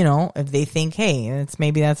not, if they think, hey,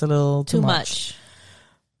 that's a little too much.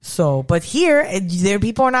 So, but here,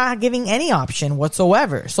 people are not giving any option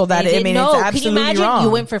whatsoever. So that, it's absolutely Can you imagine wrong. You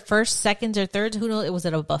went for first, seconds, or thirds? Who knows? Was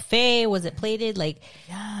it a buffet? Was it plated?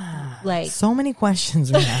 So many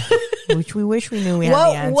questions we have, which we wish we knew we had the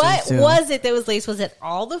answers to. What was it that was laced? Was it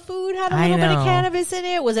all the food had a little bit of cannabis in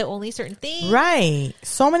it? Was it only certain things? Right.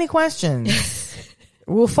 So many questions.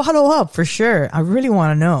 We'll follow up for sure. I really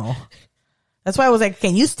want to know. That's why I was like,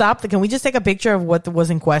 can you stop? Can we just take a picture of what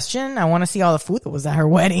was in question? I want to see all the food that was at her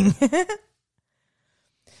wedding.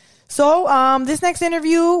 So this next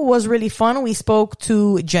interview was really fun. We spoke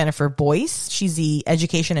to Jennifer Boyce. She's the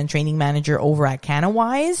education and training manager over at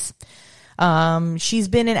CannaWise. She's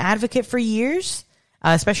been an advocate for years,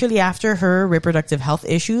 especially after her reproductive health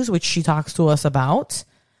issues, which she talks to us about.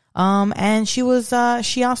 And she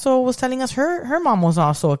also was telling us her mom was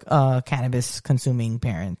also a cannabis consuming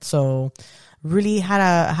parent. So really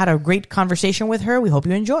had a great conversation with her. We hope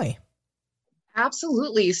you enjoy.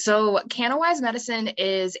 Absolutely. So CannaWise Medicine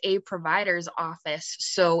is a provider's office.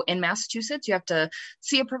 So in Massachusetts, you have to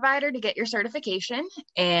see a provider to get your certification.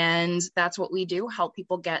 And that's what we do, help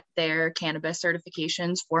people get their cannabis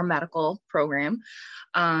certifications for medical program.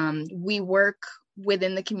 We work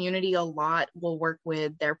within the community a lot. We'll work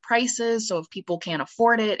with their prices. So if people can't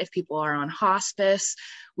afford it, if people are on hospice,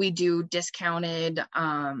 we do discounted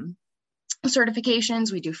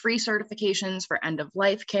certifications. We do free certifications for end of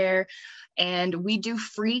life care. And we do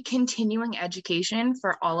free continuing education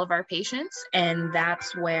for all of our patients. And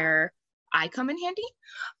that's where I come in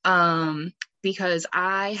handy. Because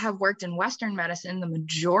I have worked in Western medicine the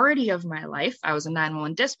majority of my life. I was a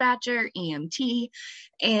 911 dispatcher, EMT,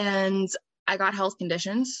 and I got health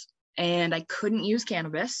conditions and I couldn't use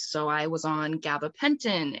cannabis. So I was on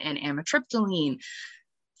gabapentin and amitriptyline.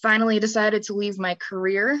 Finally decided to leave my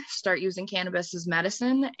career, start using cannabis as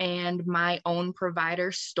medicine, and my own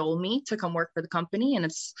provider stole me to come work for the company, and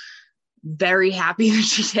it's very happy that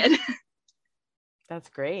she did. That's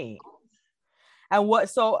great. And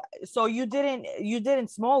so you didn't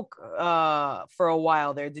smoke for a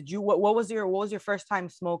while there, did you? What was your first time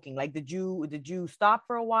smoking? Like, did you stop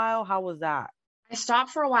for a while? How was that? I stopped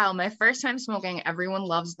for a while. My first time smoking, everyone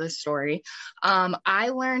loves this story. I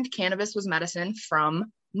learned cannabis was medicine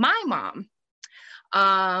from my mom.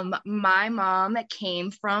 My mom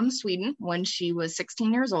came from Sweden when she was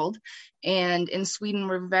 16 years old. And in Sweden,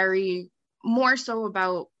 we're very more so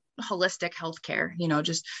about holistic healthcare,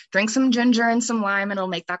 just drink some ginger and some lime, and it'll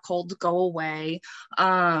make that cold go away.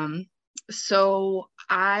 So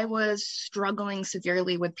I was struggling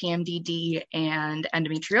severely with PMDD and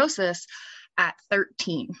endometriosis at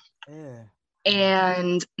 13. Yeah.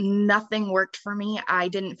 And nothing worked for me. I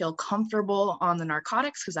didn't feel comfortable on the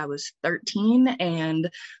narcotics because I was 13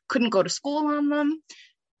 and couldn't go to school on them.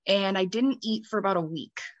 And I didn't eat for about a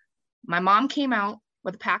week. My mom came out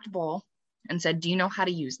with a packed bowl and said, "Do you know how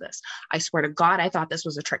to use this?" I swear to God, I thought this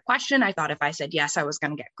was a trick question. I thought if I said yes, I was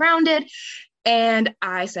going to get grounded. And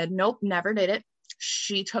I said, nope, never did it.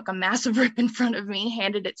 She took a massive rip in front of me,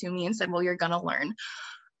 handed it to me, and said, "Well, you're going to learn."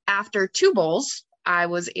 After 2 bowls, I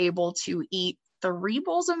was able to eat 3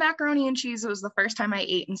 bowls of macaroni and cheese. It was the first time I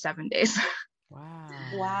ate in 7 days.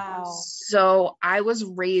 Wow. So I was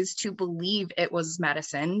raised to believe it was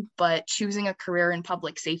medicine, but choosing a career in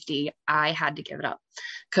public safety, I had to give it up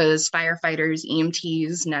because firefighters,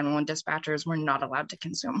 EMTs, 911 dispatchers were not allowed to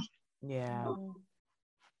consume. Yeah.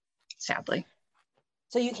 Sadly.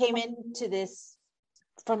 So you came into this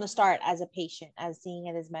from the start as a patient, as seeing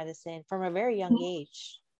it as medicine from a very young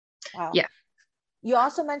age. Wow. Yeah. You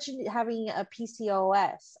also mentioned having a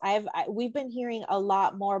PCOS. We've been hearing a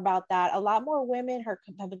lot more about that. A lot more women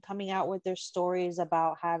have been coming out with their stories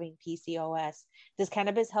about having PCOS. Does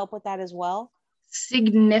cannabis help with that as well?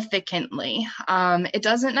 Significantly. It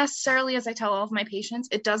doesn't necessarily, as I tell all of my patients,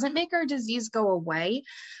 it doesn't make our disease go away,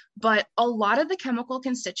 but a lot of the chemical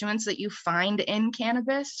constituents that you find in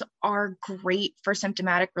cannabis are great for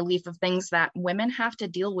symptomatic relief of things that women have to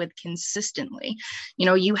deal with consistently.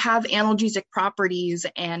 You have analgesic properties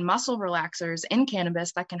and muscle relaxers in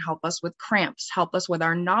cannabis that can help us with cramps, help us with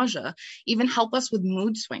our nausea, even help us with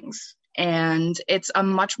mood swings. And it's a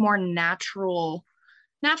much more natural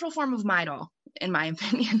form of Midol, in my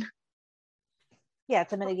opinion. Yeah,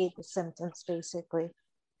 to mitigate the symptoms, basically.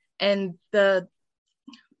 And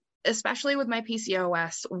especially with my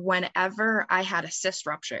PCOS, whenever I had a cyst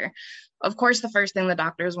rupture, of course, the first thing the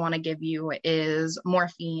doctors want to give you is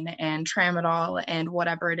morphine and tramadol and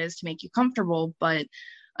whatever it is to make you comfortable. But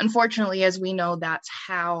unfortunately, as we know, that's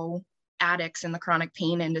how addicts in the chronic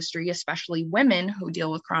pain industry, especially women who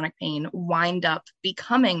deal with chronic pain, wind up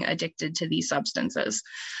becoming addicted to these substances.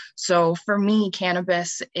 So for me,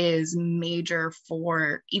 cannabis is major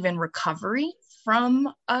for even recovery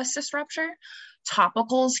from a cyst rupture.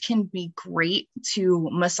 Topicals can be great to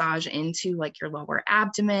massage into like your lower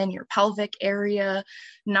abdomen, your pelvic area.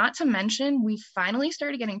 Not to mention, we finally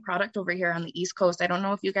started getting product over here on the East Coast. I don't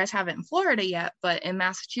know if you guys have it in Florida yet, but in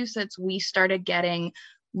Massachusetts, we started getting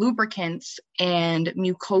lubricants and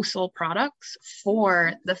mucosal products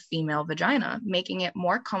for the female vagina, making it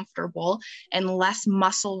more comfortable and less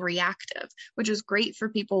muscle reactive, which is great for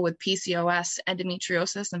people with PCOS,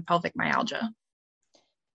 endometriosis, and pelvic myalgia.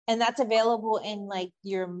 And that's available in like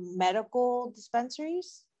your medical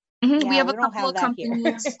dispensaries? Mm-hmm. Yeah, we have a we don't couple have of that here.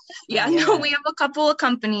 companies. Yeah, no, we have a couple of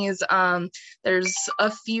companies. There's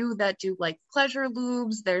a few that do like pleasure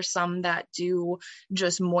lubes. There's some that do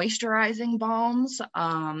just moisturizing balms.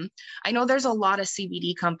 I know there's a lot of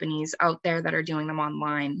CBD companies out there that are doing them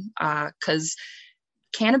online because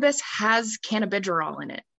cannabis has cannabigerol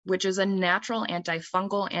in it, which is a natural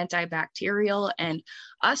antifungal, antibacterial. And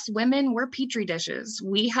us women, we're petri dishes.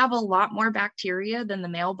 We have a lot more bacteria than the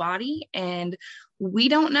male body, and we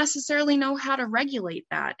don't necessarily know how to regulate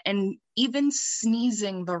that. And even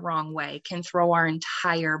sneezing the wrong way can throw our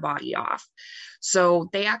entire body off. So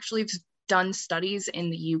they actually have done studies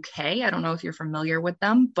in the UK. I don't know if you're familiar with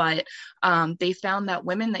them, but they found that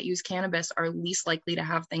women that use cannabis are least likely to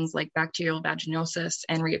have things like bacterial vaginosis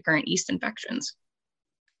and recurrent yeast infections.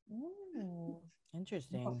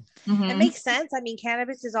 Interesting. It makes sense. I mean,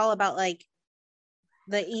 cannabis is all about like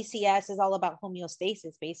the ECS is all about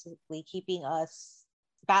homeostasis, basically keeping us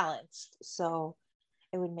balanced. So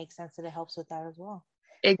it would make sense that it helps with that as well.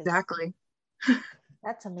 Exactly.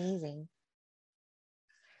 That's amazing.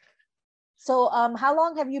 So how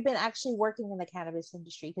long have you been actually working in the cannabis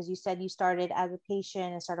industry? Because you said you started as a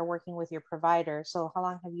patient and started working with your provider. So how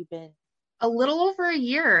long have you been? A little over a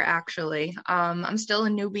year, actually. I'm still a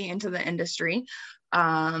newbie into the industry.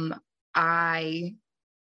 I've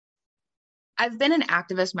been an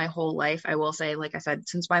activist my whole life, I will say. Like I said,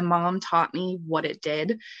 since my mom taught me what it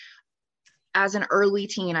did. As an early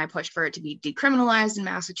teen, I pushed for it to be decriminalized in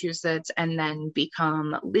Massachusetts and then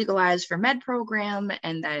become legalized for med program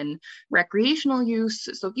and then recreational use.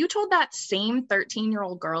 So if you told that same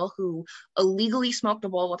 13-year-old girl who illegally smoked a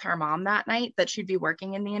bowl with her mom that night that she'd be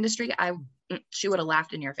working in the industry, she would have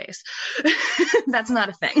laughed in your face. That's not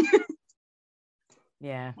a thing.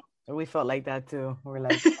 Yeah, we felt like that too. We're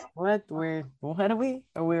like, what are we?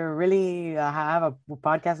 We're really have a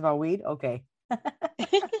podcast about weed? Okay.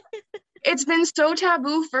 It's been so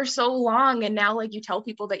taboo for so long, and now like you tell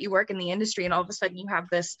people that you work in the industry and all of a sudden you have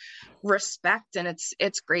this respect, and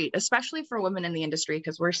it's great, especially for women in the industry,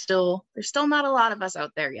 because there's still not a lot of us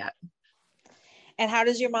out there yet. And how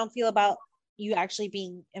does your mom feel about you actually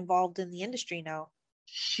being involved in the industry now?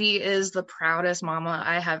 She is the proudest mama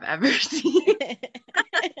I have ever seen.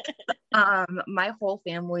 My whole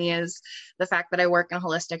family is the fact that I work in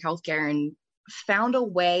holistic healthcare and found a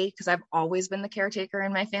way, because I've always been the caretaker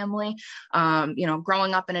in my family.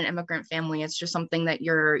 Growing up in an immigrant family, it's just something that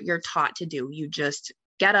you're taught to do. You just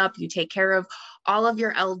get up, you take care of all of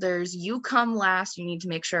your elders, you come last, you need to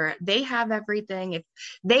make sure they have everything. If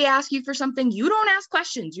they ask you for something, you don't ask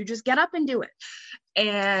questions, you just get up and do it.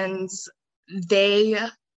 And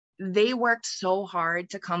they worked so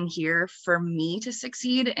hard to come here for me to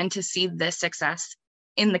succeed and to see this success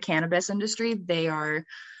in the cannabis industry.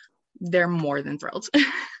 They're more than thrilled.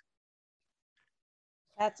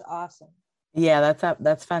 That's awesome. Yeah,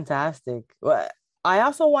 that's fantastic. Well, I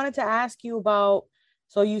also wanted to ask you about,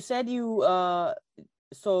 so you said you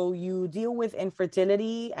deal with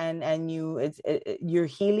infertility and you're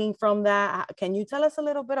healing from that. Can you tell us a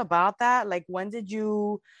little bit about that? Like, when did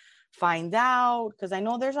you find out? Because I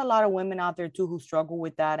know there's a lot of women out there too who struggle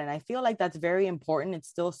with that, and I feel like that's very important. It's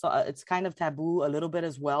still it's kind of taboo a little bit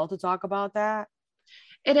as well to talk about that.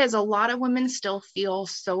 It is. A lot of women still feel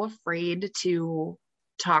so afraid to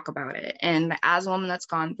talk about it. And as a woman that's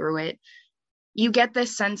gone through it, you get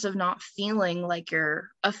this sense of not feeling like you're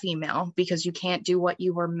a female because you can't do what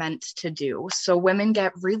you were meant to do. So women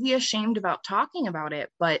get really ashamed about talking about it.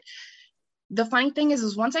 But the funny thing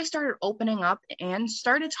is once I started opening up and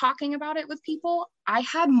started talking about it with people, I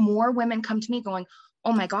had more women come to me going,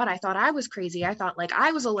 oh my God, I thought I was crazy. I thought like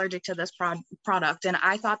I was allergic to this product. And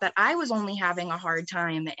I thought that I was only having a hard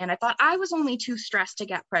time. And I thought I was only too stressed to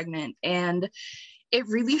get pregnant. And it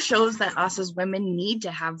really shows that us as women need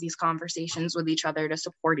to have these conversations with each other to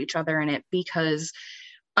support each other in it, because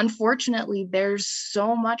unfortunately, there's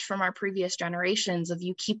so much from our previous generations of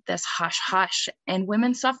you keep this hush hush, and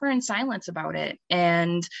women suffer in silence about it.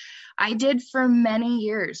 And I did for many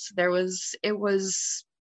years. It was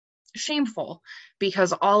shameful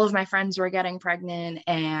because all of my friends were getting pregnant,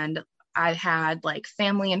 and I had like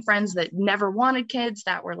family and friends that never wanted kids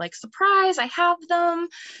that were like, surprise, I have them.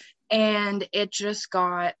 And it just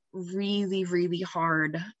got really, really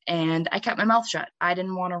hard. And I kept my mouth shut. I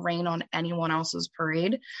didn't want to rain on anyone else's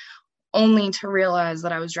parade, only to realize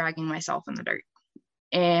that I was dragging myself in the dirt.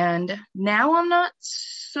 And now I'm not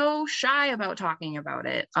so shy about talking about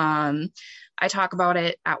it. I talk about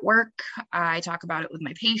it at work. I talk about it with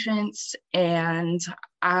my patients, and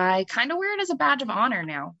I kind of wear it as a badge of honor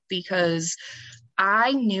now, because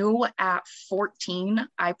I knew at 14,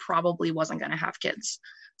 I probably wasn't going to have kids.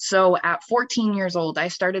 So at 14 years old, I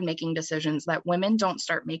started making decisions that women don't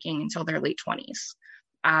start making until their late 20s.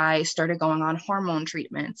 I started going on hormone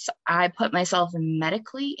treatments. I put myself in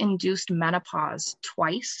medically induced menopause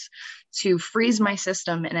twice to freeze my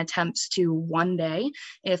system in attempts to one day,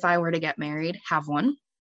 if I were to get married, have one.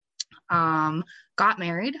 Got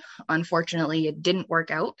married. Unfortunately, it didn't work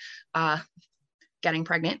out, getting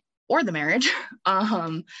pregnant or the marriage.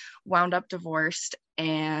 Wound up divorced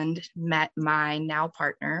and met my now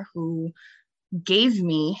partner, who gave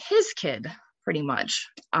me his kid pretty much.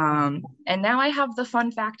 And now I have the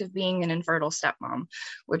fun fact of being an infertile stepmom,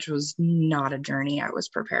 which was not a journey I was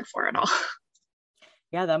prepared for at all.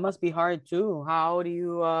 Yeah, that must be hard too. How do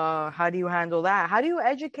you handle that? How do you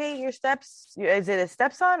educate your is it a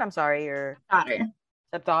stepson? I'm sorry, your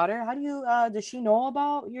stepdaughter. How do you does she know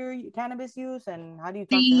about your cannabis use, and how do you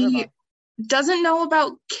talk to her about it? Doesn't know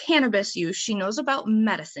about cannabis use. She knows about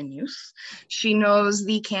medicine use. She knows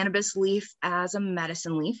the cannabis leaf as a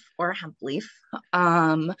medicine leaf or a hemp leaf.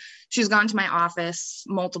 She's gone to my office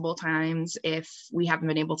multiple times if we haven't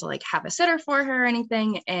been able to like have a sitter for her or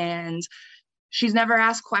anything, and she's never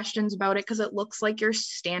asked questions about it because it looks like your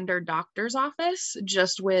standard doctor's office,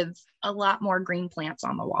 just with a lot more green plants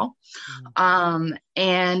on the wall.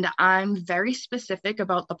 And I'm very specific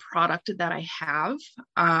about the product that I have.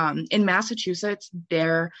 In Massachusetts,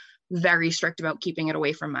 they're very strict about keeping it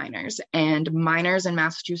away from minors. And minors in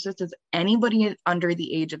Massachusetts is anybody under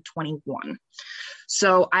the age of 21.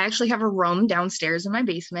 So I actually have a room downstairs in my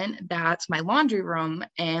basement. That's my laundry room.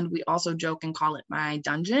 And we also joke and call it my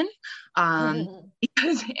dungeon.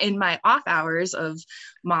 Because in my off hours of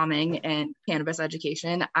momming and cannabis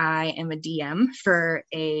education, I am a DM for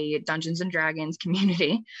a Dungeons and Dragons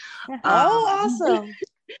community. Awesome.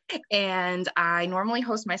 And I normally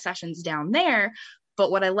host my sessions down there. But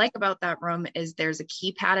what I like about that room is there's a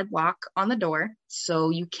key padded lock on the door, so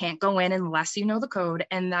you can't go in unless you know the code,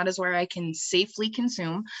 and that is where I can safely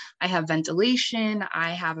consume. I have ventilation.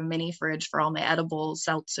 I have a mini fridge for all my edibles,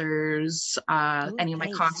 seltzers, any of my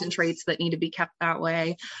concentrates that need to be kept that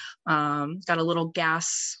way. Got a little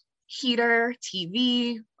gas heater,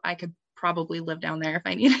 TV. I could probably live down there if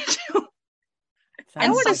I needed to. I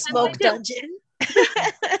want a smoke dungeon.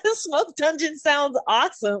 Smoke dungeon sounds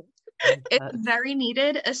awesome. It's very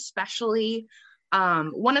needed, especially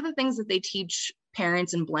one of the things that they teach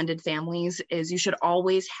parents in blended families is you should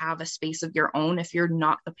always have a space of your own if you're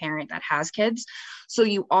not the parent that has kids. So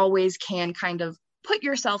you always can kind of put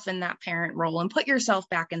yourself in that parent role and put yourself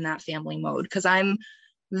back in that family mode, because I'm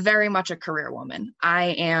very much a career woman. I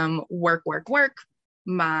am work, work, work.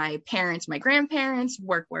 My parents, my grandparents,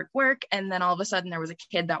 work, work, work. And then all of a sudden there was a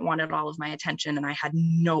kid that wanted all of my attention and I had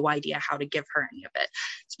no idea how to give her any of it.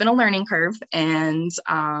 It's been a learning curve and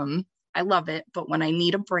I love it. But when I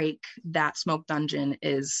need a break, that smoke dungeon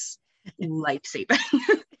is life-saving.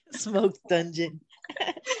 Smoke dungeon.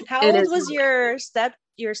 How old was your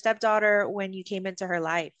stepdaughter when you came into her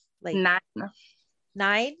life? Like 9.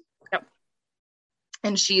 9? Yep.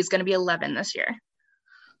 And she's going to be 11 this year.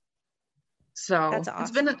 So that's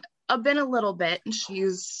awesome. It's been a little bit.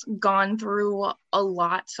 She's gone through a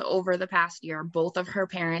lot over the past year. Both of her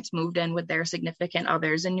parents moved in with their significant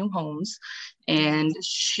others in new homes, and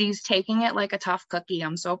she's taking it like a tough cookie.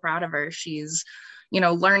 I'm so proud of her. She's,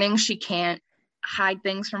 learning she can't hide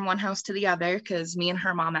things from one house to the other, because me and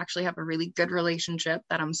her mom actually have a really good relationship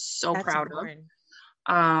that I'm so proud of.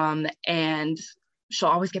 And she'll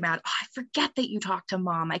always get mad. Oh, I forget that you talk to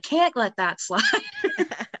mom. I can't let that slide.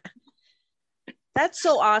 That's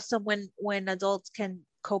so awesome when adults can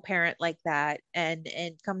co-parent like that and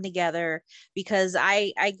come together, because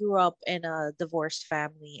I grew up in a divorced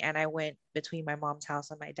family and I went between my mom's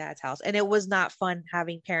house and my dad's house, and it was not fun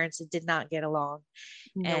having parents that did not get along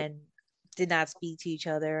and did not speak to each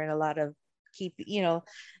other, and a lot of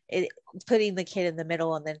putting the kid in the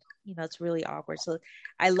middle, and then it's really awkward. So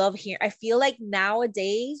I feel like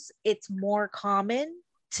nowadays it's more common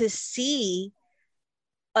to see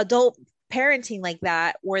adult parenting like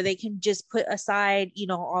that, where they can just put aside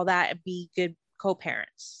all that and be good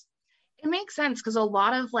co-parents. It makes sense, because a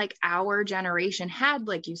lot of our generation had,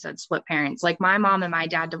 like you said, split parents. Like my mom and my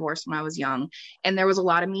dad divorced when I was young, and there was a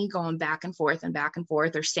lot of me going back and forth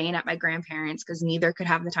or staying at my grandparents because neither could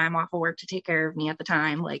have the time off of work to take care of me at the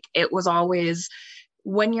time. It was always,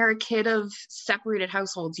 when you're a kid of separated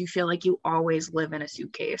households, you feel like you always live in a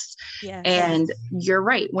suitcase. Yes. And you're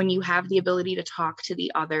right. When you have the ability to talk to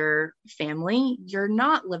the other family, you're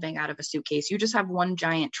not living out of a suitcase. You just have one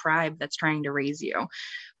giant tribe that's trying to raise you.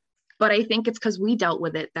 But I think it's because we dealt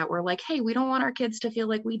with it that we're like, hey, we don't want our kids to feel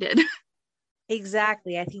like we did.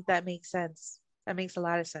 Exactly. I think that makes sense. That makes a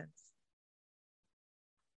lot of sense.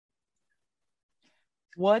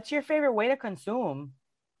 What's your favorite way to consume?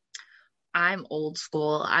 I'm old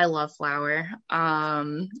school. I love flour. I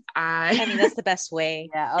mean, that's the best way.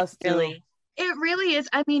 Yeah, us too. Really. It really is.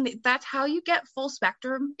 I mean, that's how you get full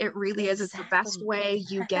spectrum. It really is. It's the best way.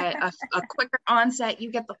 You get a quicker onset.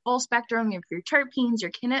 You get the full spectrum of your terpenes,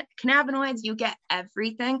 your cannabinoids. You get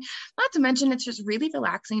everything. Not to mention, it's just really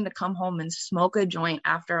relaxing to come home and smoke a joint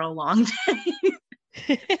after a long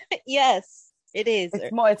day. Yes, it is.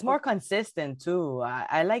 It's more consistent too.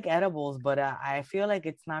 I like edibles, but I feel like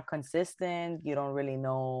it's not consistent. You don't really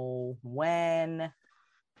know when.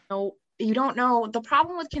 No, you don't know. The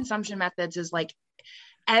problem with consumption methods is like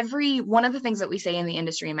one of the things that we say in the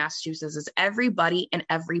industry in Massachusetts is everybody and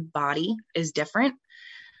every body is different.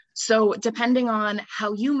 So depending on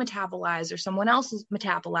how you metabolize or someone else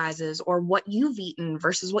metabolizes or what you've eaten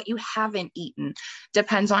versus what you haven't eaten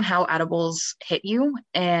depends on how edibles hit you.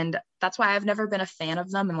 And that's why I've never been a fan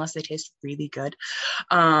of them unless they taste really good.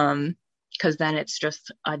 Because then it's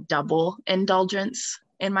just a double indulgence,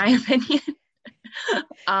 in my opinion.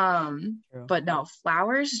 But no,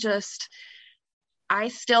 flowers just, I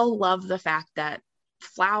still love the fact that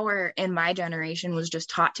flour in my generation was just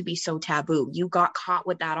taught to be so taboo. You got caught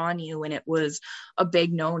with that on you and it was a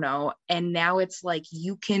big no-no. And now it's like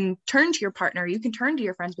you can turn to your partner, you can turn to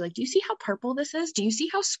your friends, be like, do you see how purple this is? Do you see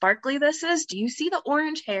how sparkly this is? Do you see the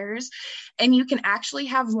orange hairs? And you can actually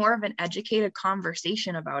have more of an educated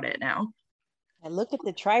conversation about it now. And look at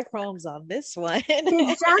the trichromes on this one.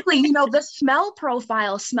 Exactly. You know, the smell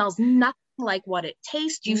profile smells nothing like what it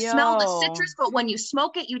tastes. You smell the citrus, but when you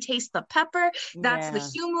smoke it, you taste the pepper. That's the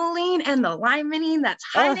humulene and the limonene that's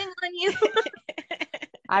hiding on you.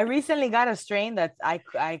 I recently got a strain that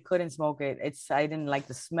I couldn't smoke it. I didn't like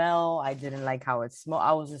the smell. I didn't like how it smelled.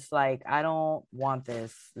 I was just like, I don't want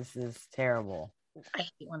this. This is terrible. I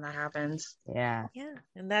hate when that happens. Yeah.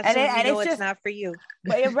 And that's when you know it's not for you.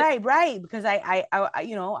 right. Because I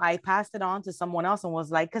I passed it on to someone else and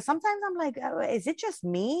was like, because sometimes I'm like, is it just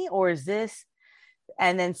me or is this?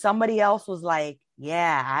 And then somebody else was like,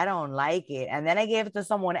 yeah, I don't like it. And then I gave it to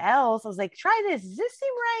someone else. I was like, try this. Does this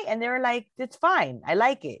seem right? And they were like, it's fine. I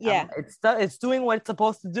like it. Yeah. It's doing what it's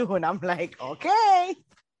supposed to do. And I'm like, okay.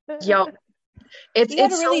 Yo, it's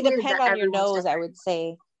really so depend on your nose, different. I would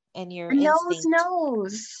say. And your nose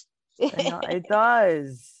knows. It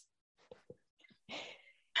does.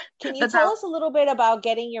 Can you tell us a little bit about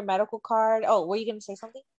getting your medical card? Oh, were you going to say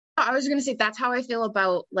something? I was going to say that's how I feel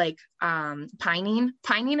about like pinene.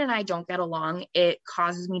 Pinene and I don't get along. It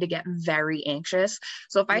causes me to get very anxious.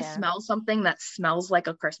 So if I smell something that smells like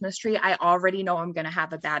a Christmas tree, I already know I'm going to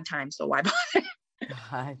have a bad time. So why bother?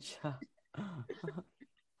 Gotcha.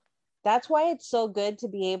 That's why it's so good to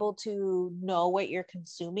be able to know what you're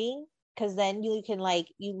consuming, because then you can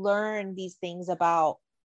you learn these things about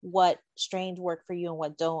what strains work for you and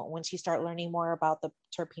what don't once you start learning more about the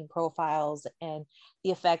terpene profiles and the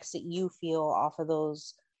effects that you feel off of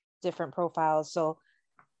those different profiles. So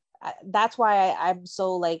that's why I'm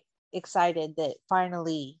so excited that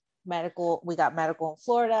finally we got medical in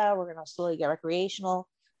Florida. We're going to slowly get recreational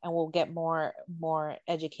and we'll get more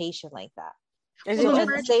education like that. The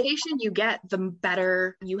more education you get, the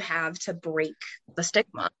better you have to break the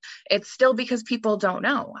stigma. It's still because people don't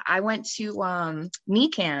know. I went to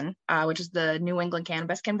NECAN, which is the New England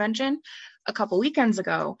Cannabis Convention, a couple weekends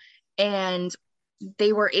ago, and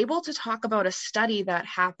they were able to talk about a study that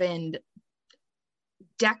happened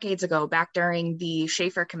decades ago, back during the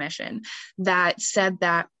Schaefer Commission, that said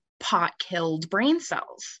that pot killed brain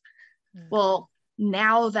cells. Well,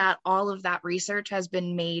 now that all of that research has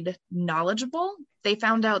been made knowledgeable, they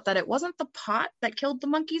found out that it wasn't the pot that killed the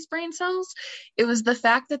monkeys' brain cells. It was the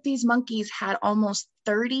fact that these monkeys had almost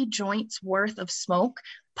 30 joints worth of smoke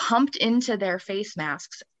pumped into their face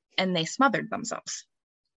masks and they smothered themselves.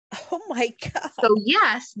 Oh my God. So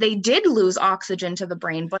yes, they did lose oxygen to the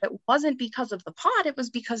brain, but it wasn't because of the pot. It was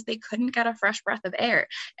because they couldn't get a fresh breath of air.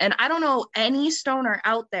 And I don't know any stoner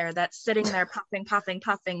out there that's sitting there puffing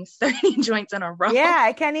 30 joints in a row. Yeah,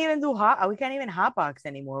 I can't even do we can't even hotbox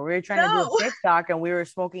anymore. We were trying to do a TikTok and we were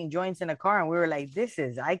smoking joints in a car and we were like,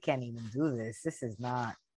 I can't even do this. This is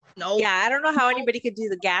not. No. Yeah, I don't know how anybody could do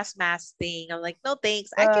the gas mask thing. I'm like, no thanks.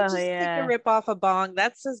 I can just take a rip off a bong.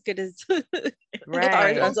 That's as good as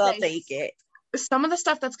right. I'll take it. Some of the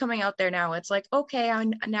stuff that's coming out there now, it's like, okay,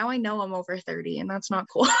 now I know I'm over 30 and that's not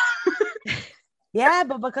cool. Yeah,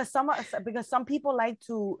 but because some people like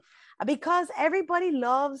to, because everybody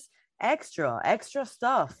loves extra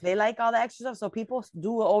stuff. They like all the extra stuff. So people do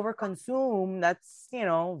overconsume. That's,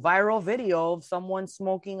 viral video of someone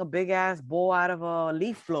smoking a big ass bowl out of a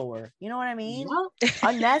leaf blower. You know what I mean? Yep.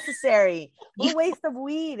 Unnecessary. What a waste of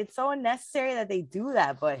weed. It's so unnecessary that they do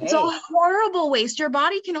that. But hey, it's a horrible waste. Your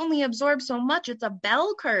body can only absorb so much. It's a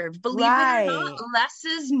bell curve. Believe it or not, less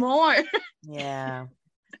is more. Yeah.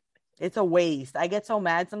 It's a waste. I get so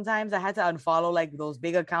mad sometimes. I had to unfollow like those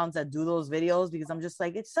big accounts that do those videos because I'm just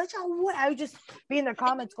like, it's such a waste. I would just be in the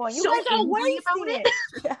comments going, you guys are wasting it.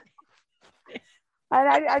 Yeah.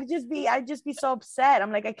 And I'd just be so upset.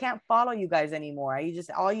 I'm like, I can't follow you guys anymore.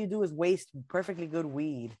 All you do is waste perfectly good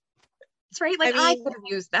weed. That's right. Like I could have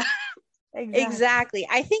used that. Exactly.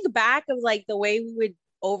 I think back of like the way we would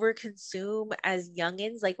overconsume as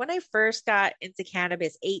youngins. Like when I first got into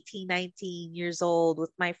cannabis, 18, 19 years old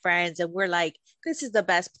with my friends, and we're like, this is the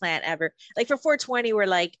best plant ever. Like for 420, we're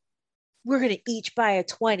like, we're going to each buy a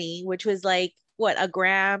 20, which was like, what, a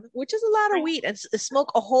gram, which is a lot of weed, and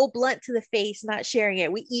smoke a whole blunt to the face, not sharing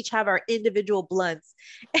it. We each have our individual blunts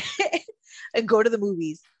and go to the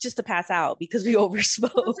movies just to pass out because we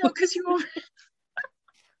oversmoke. Because you over.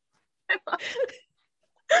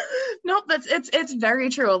 Nope, it's very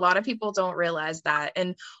true. A lot of people don't realize that.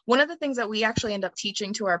 And one of the things that we actually end up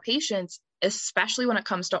teaching to our patients, especially when it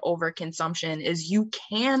comes to overconsumption, is you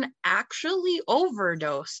can actually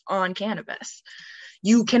overdose on cannabis.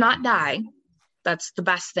 You cannot die. That's the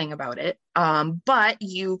best thing about it. But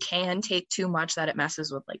you can take too much that it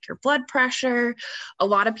messes with like your blood pressure. A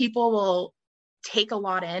lot of people will take a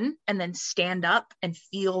lot in and then stand up and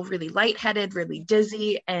feel really lightheaded, really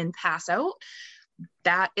dizzy, and pass out.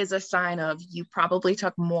 That is a sign of you probably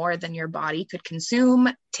took more than your body could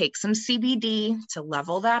consume. Take some CBD to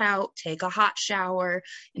level that out, take a hot shower,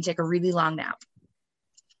 and take a really long nap.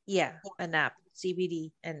 Yeah, a nap,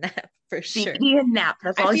 CBD and nap for sure. CBD and nap.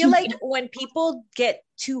 That's all I feel like need. When people get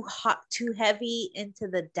too hot, too heavy into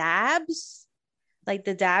the dabs, like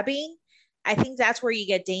the dabbing, I think that's where you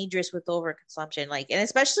get dangerous with overconsumption. Like, and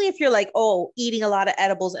especially if you're like, eating a lot of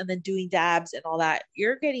edibles and then doing dabs and all that,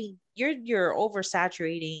 you're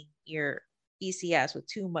oversaturating your ECS with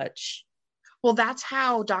too much. Well, that's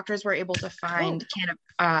how doctors were able to find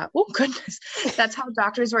That's how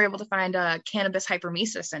doctors were able to find cannabis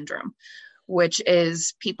hyperemesis syndrome, which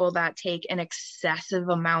is people that take an excessive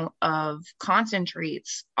amount of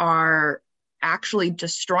concentrates are actually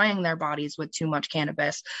destroying their bodies with too much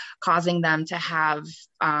cannabis, causing them to have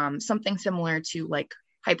something similar to like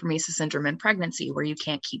hyperemesis syndrome in pregnancy, where you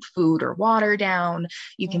can't keep food or water down.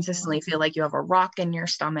 You consistently feel like you have a rock in your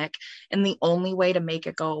stomach. And the only way to make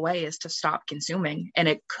it go away is to stop consuming. And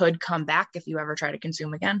it could come back if you ever try to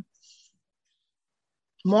consume again.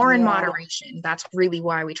 More in moderation. That's really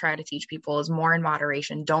why we try to teach people is more in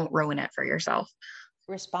moderation. Don't ruin it for yourself.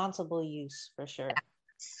 Responsible use for sure.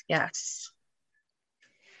 Yes.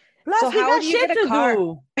 Plus, so we how got do you shit get a to car?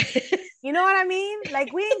 do. You know what I mean?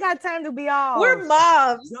 Like, we ain't got time to be all. We're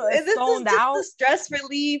moms. And this stoned is just out. the stress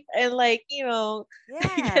relief and like,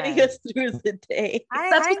 getting us through the day.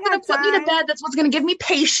 That's what's going to put me to bed. That's what's going to give me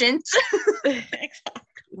patience.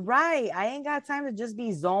 Right. I ain't got time to just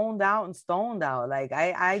be zoned out and stoned out. Like,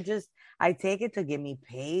 I take it to give me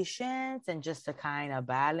patience and just to kind of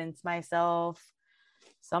balance myself.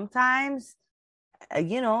 Sometimes,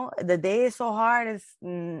 the day is so hard, it's,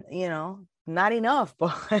 not enough.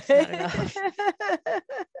 But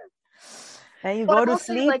and you go to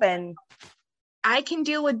sleep and I can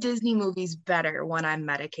deal with Disney movies better when I'm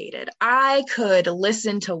medicated. I could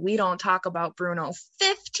listen to We Don't Talk About Bruno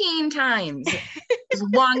 15 times as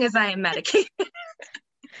long as I am medicated.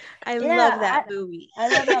 I love that movie. I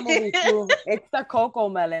love that movie too. It's the cocoa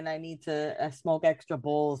melon. I need to smoke extra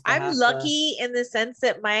bowls. I'm lucky in the sense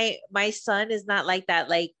that my son is not like that.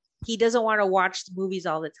 Like, he doesn't want to watch the movies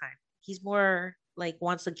all the time. He's more like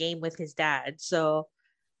wants a game with his dad. So,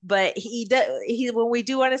 but he when we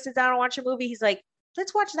do want to sit down and watch a movie, he's like,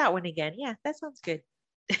 let's watch that one again. Yeah, that sounds good.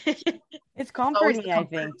 It's comforting, I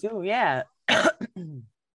think too. Yeah.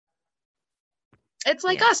 It's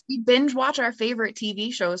like us. We binge watch our favorite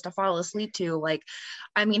TV shows to fall asleep to. Like,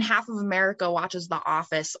 I mean, half of America watches The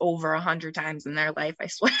Office over 100 times in their life, I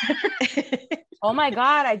swear. Oh my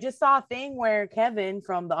God. I just saw a thing where Kevin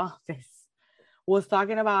from The Office was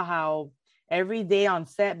talking about how every day on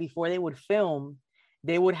set before they would film,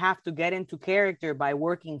 they would have to get into character by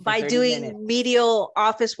working for by 30 doing minutes. Medial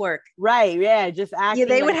office work. Right. Yeah. Just acting. Yeah,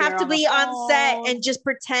 they like would have to be on set and just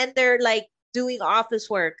pretend they're like doing office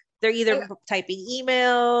work. They're either typing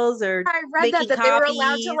emails or I read that copies. they were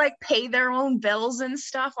allowed to like pay their own bills and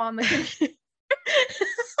stuff on the computer.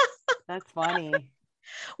 That's funny.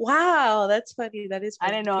 Wow, that's funny. That is I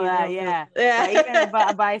funny. didn't know that. Yeah. Yeah.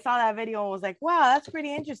 But I saw that video and was like, wow, that's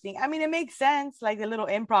pretty interesting. I mean, it makes sense, like the little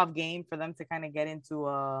improv game for them to kind of get into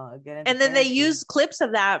And then they use clips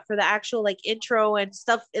of that for the actual like intro and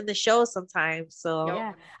stuff in the show sometimes. So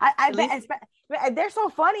yeah, I bet they're so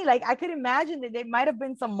funny. Like I could imagine that there might have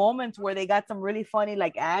been some moments where they got some really funny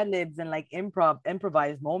like ad libs and like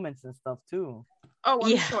improvised moments and stuff too. Oh,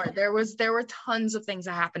 I'm sure there were tons of things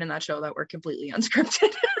that happened in that show that were completely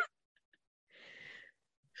unscripted.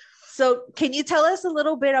 So can you tell us a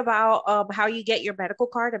little bit about how you get your medical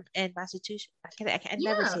card in Massachusetts? I can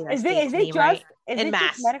never say that. Is it just right? In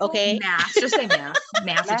Mass? Okay, Mass. Just say Mass.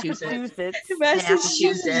 Massachusetts.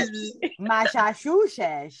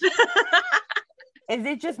 Massachusetts. Is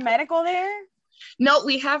it just medical there? No,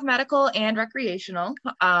 we have medical and recreational.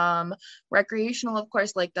 Recreational, of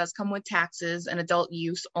course, like does come with taxes and adult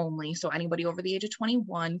use only. So anybody over the age of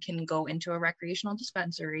 21 can go into a recreational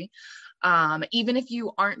dispensary. Even if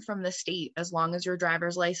you aren't from the state, as long as your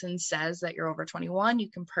driver's license says that you're over 21, you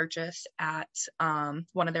can purchase at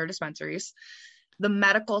one of their dispensaries. The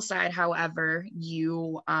medical side, however,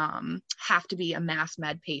 you have to be a mass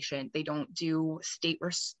med patient. They don't do state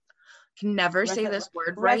can never say this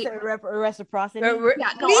word right. Reciprocity. Yeah,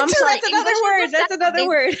 no, Me I'm too. sorry. That's another word. That's another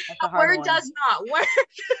word. That word does not work.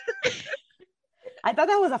 I thought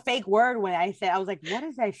that was a fake word when I said, I was like, what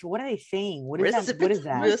is that? What are they saying? What is that? What is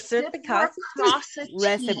that?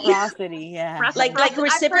 Reciprocity. Yeah. Like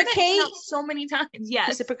reciprocate. I've heard it so many times. Yes.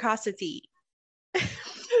 Reciprocity.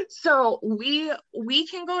 So we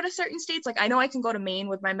can go to certain states. Like I know I can go to Maine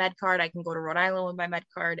with my med card. I can go to Rhode Island with my med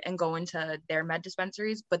card and go into their med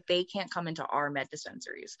dispensaries, but they can't come into our med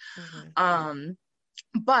dispensaries. Mm-hmm.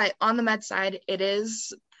 But on the med side, it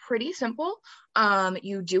is pretty simple.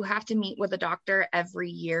 You do have to meet with a doctor every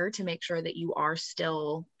year to make sure that you are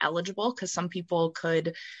still eligible, because some people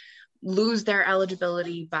could lose their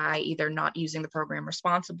eligibility by either not using the program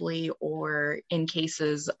responsibly or in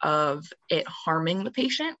cases of it harming the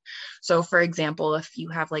patient. So for example, if you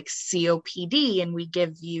have like COPD and we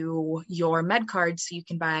give you your med card so you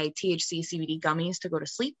can buy THC CBD gummies to go to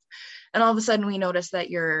sleep, and all of a sudden we notice that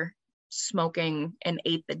you're smoking an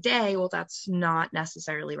eighth a day, well, that's not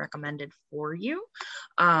necessarily recommended for you.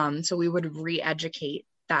 So we would re-educate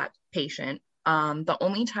that patient. The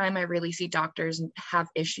only time I really see doctors have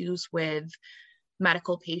issues with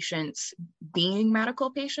medical patients being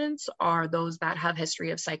medical patients are those that have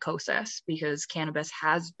history of psychosis, because cannabis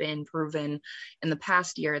has been proven in the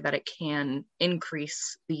past year that it can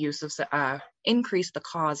increase the use of increase the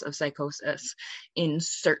cause of psychosis in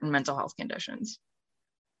certain mental health conditions.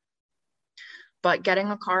 But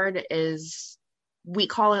getting a card is, we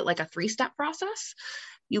call it like a 3-step process.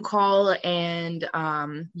 You call and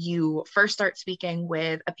you first start speaking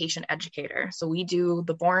with a patient educator. So we do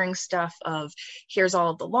the boring stuff of, here's all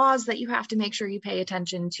of the laws that you have to make sure you pay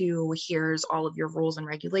attention to, here's all of your rules and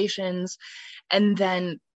regulations. And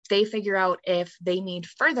then they figure out if they need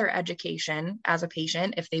further education as a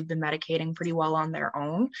patient, if they've been medicating pretty well on their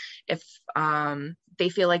own. If they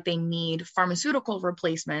feel like they need pharmaceutical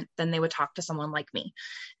replacement, then they would talk to someone like me.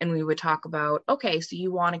 And we would talk about, okay, so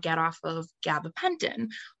you want to get off of gabapentin.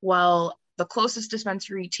 Well, the closest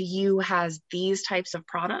dispensary to you has these types of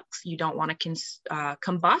products. You don't want to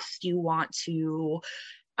combust. You want to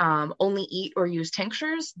only eat or use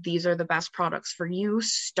tinctures. These are the best products for you.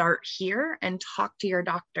 Start here and talk to your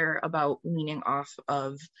doctor about weaning off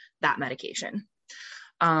of that medication.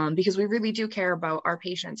 Because we really do care about our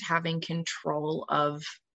patients having control of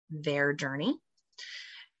their journey.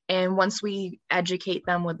 And once we educate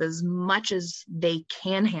them with as much as they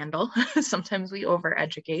can handle, sometimes we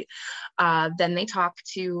over-educate, then they talk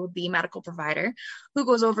to the medical provider, who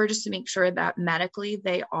goes over just to make sure that medically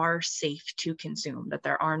they are safe to consume, that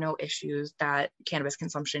there are no issues that cannabis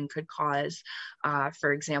consumption could cause.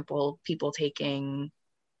 For example, people taking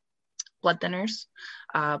blood thinners.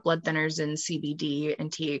 Blood thinners in CBD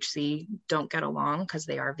and THC don't get along because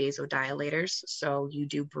they are vasodilators. So you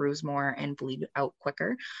do bruise more and bleed out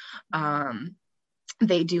quicker.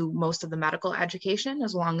 They do most of the medical education.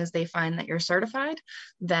 As long as they find that you're certified,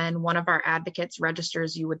 then one of our advocates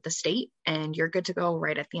registers you with the state and you're good to go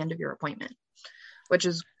right at the end of your appointment, which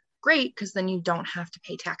is great because then you don't have to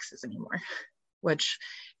pay taxes anymore, which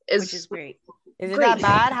is great. Is it that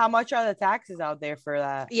bad? How much are the taxes out there for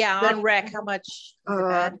that? Yeah, on rec, how much is it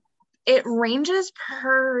bad? It ranges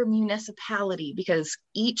per municipality, because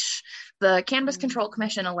the Cannabis Control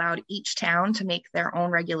Commission allowed each town to make their own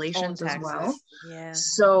regulations as well. Yeah.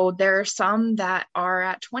 So there are some that are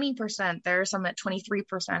at 20%, there are some at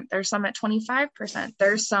 23%, there's some at 25%,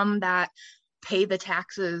 there's some that pay the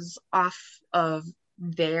taxes off of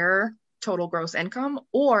their total gross income,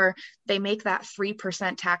 or they make that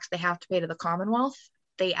 3% tax they have to pay to the Commonwealth,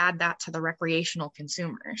 they add that to the recreational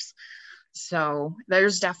consumers. So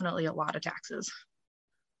there's definitely a lot of taxes.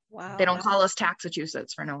 Wow. They don't call us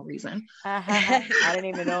Taxachusetts for no reason. I didn't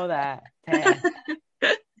even know that.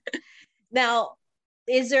 Now,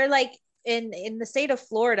 is there like in the state of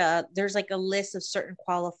Florida, there's like a list of certain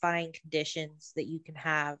qualifying conditions that you can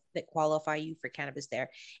have that qualify you for cannabis there?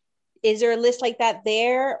 Is there a list like that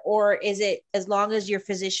there, or is it as long as your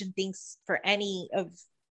physician thinks for any of,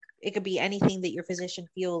 it could be anything that your physician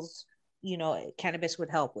feels, you know, cannabis would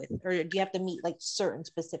help with, or do you have to meet like certain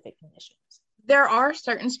specific conditions? There are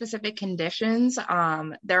certain specific conditions.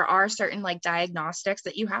 There are certain like diagnostics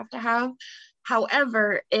that you have to have.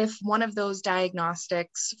 However, if one of those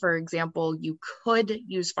diagnostics, for example, you could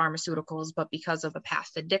use pharmaceuticals, but because of a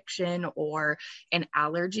past addiction or an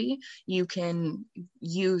allergy, you can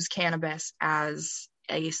use cannabis as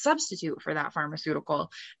a substitute for that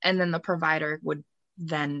pharmaceutical. And then the provider would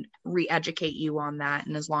then re-educate you on that.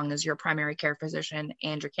 And as long as your primary care physician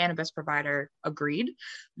and your cannabis provider agreed,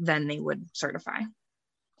 then they would certify.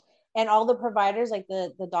 And all the providers, like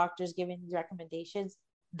the doctors giving these recommendations,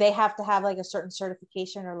 they have to have like a certain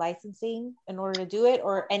certification or licensing in order to do it,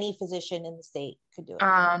 or any physician in the state could do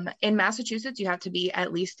it? In Massachusetts, you have to be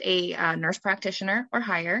at least a nurse practitioner or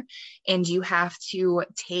higher, and you have to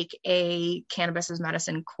take a cannabis as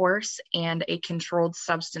medicine course and a controlled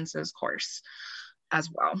substances course as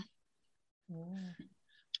well.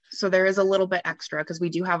 So there is a little bit extra, because we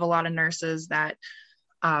do have a lot of nurses that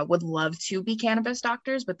would love to be cannabis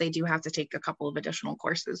doctors, but they do have to take a couple of additional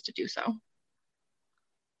courses to do so.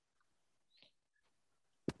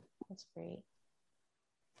 That's great.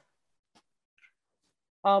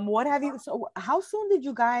 What have you, so how soon did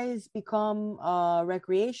you guys become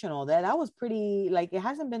recreational? That was pretty, like, it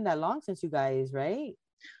hasn't been that long since you guys, right?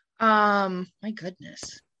 My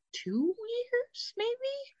goodness, 2 years maybe?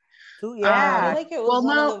 2 years. I feel like it was well,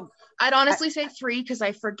 no, I'd honestly say 3, because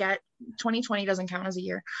I forget 2020 doesn't count as a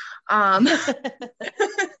year.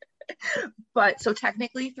 But so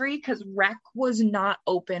technically 3, because rec was not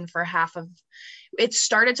open for half of it.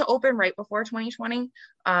 Started to open right before 2020,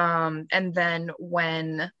 and then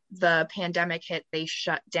when the pandemic hit, they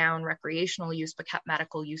shut down recreational use but kept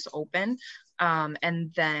medical use open,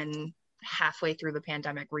 and then halfway through the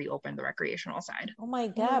pandemic reopened the recreational side. Oh my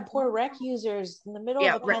god, poor rec users in the middle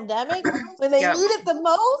Yeah, of a pandemic when they need it the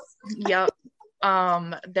most. Yep.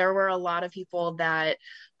 There were a lot of people that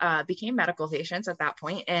became medical patients at that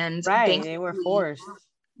point, and right, they were forced.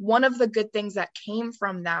 One of the good things that came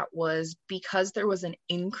from that was because there was an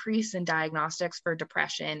increase in diagnostics for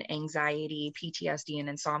depression, anxiety, PTSD, and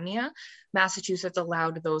insomnia, Massachusetts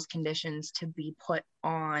allowed those conditions to be put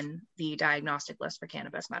on the diagnostic list for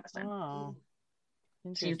cannabis medicine. Oh,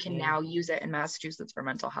 so you can now use it in Massachusetts for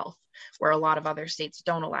mental health, where a lot of other states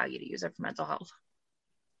don't allow you to use it for mental health.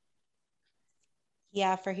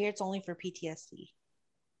 Yeah, for here it's only for PTSD.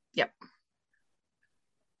 Yep.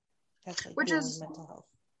 That's like which is mental health.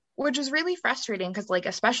 Which is really frustrating, because, like,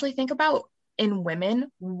 especially think about in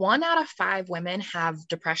women, 1 out of 5 women have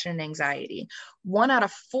depression and anxiety. 1 out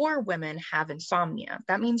of 4 women have insomnia.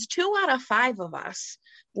 That means 2 out of 5 of us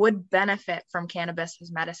would benefit from cannabis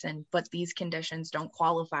as medicine, but these conditions don't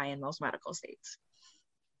qualify in most medical states.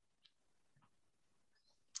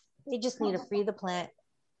 They just need to free the plant.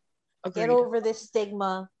 Agreed. Get over this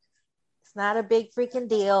stigma. It's not a big freaking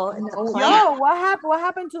deal. It's a Yo, plant. what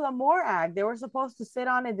happened to the MORE Act? They were supposed to sit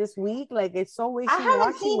on it this week. Like, it's so wishy-washy. I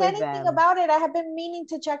haven't seen with anything them. about it. I have been meaning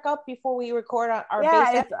to check up before we record our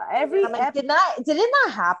Yeah, base it's did it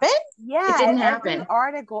not happen? Yeah, it didn't happen.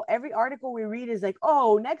 Every article we read is like,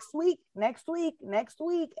 oh, next week,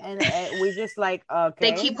 and we just like,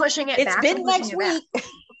 okay. They keep pushing it. It's been next week.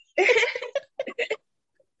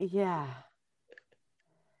 Yeah.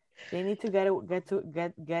 They need to get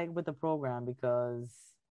with the program, because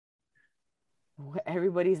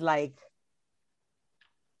everybody's like,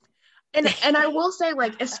 and I will say,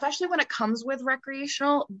 like, especially when it comes with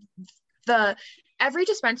recreational, every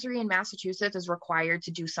dispensary in Massachusetts is required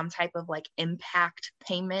to do some type of like impact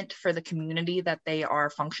payment for the community that they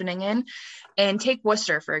are functioning in. And take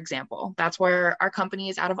Worcester, for example. That's where our company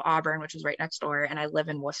is out of Auburn, which is right next door, and I live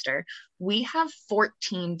in Worcester. We have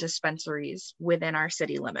 14 dispensaries within our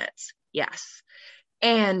city limits. Yes.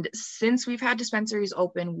 And since we've had dispensaries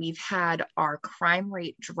open, we've had our crime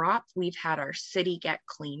rate drop. We've had our city get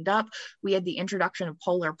cleaned up. We had the introduction of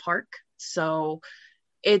Polar Park. So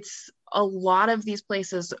it's a lot of these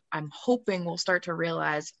places, I'm hoping, will start to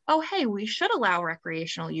realize, oh, hey, we should allow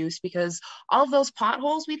recreational use, because all of those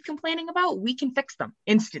potholes we've complaining about, we can fix them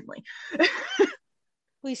instantly.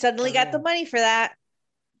 We suddenly got the money for that.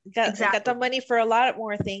 Got the money for a lot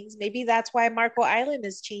more things. Maybe that's why Marco Island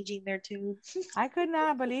is changing their tune. I could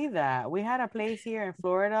not believe that. We had a place here in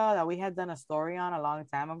Florida that we had done a story on a long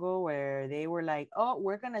time ago where they were like, oh,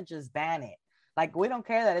 we're going to just ban it. Like, we don't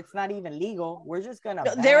care that it's not even legal. We're just going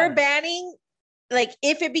to They're banning, like,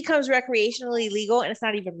 if it becomes recreationally legal, and it's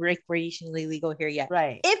not even recreationally legal here yet.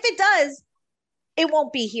 Right. If it does, it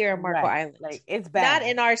won't be here in Marco Island. Like, it's bad. Not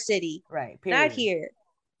in our city. Right. Period. Not here.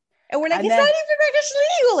 And we're like, And it's then, not even recreationally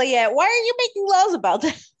legal yet. Why are you making laws about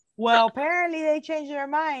that? Well, apparently they changed their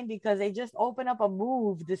mind because they just opened up a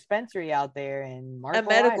Move dispensary out there in Marco A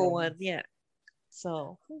medical Island. one, yeah.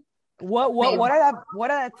 So what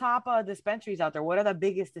are the top dispensaries out there? What are the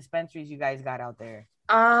biggest dispensaries you guys got out there?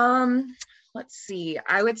 Let's see.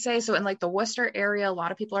 I would say so in like the Worcester area, a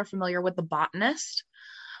lot of people are familiar with the Botanist.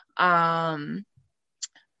 And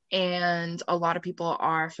a lot of people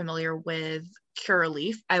are familiar with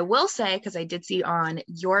Curaleaf. I will say, because I did see on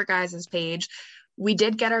your guys' page, we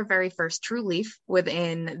did get our very first True Leaf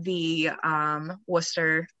within the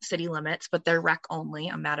Worcester city limits, but they're rec only.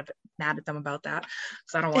 I'm mad at them about that,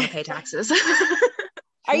 so I don't want to pay taxes.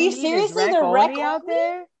 Are you seriously the rec out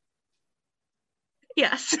there?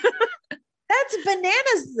 Yes. That's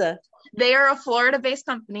bananas. They are a Florida-based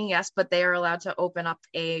company, yes, but they are allowed to open up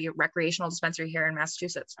a recreational dispensary here in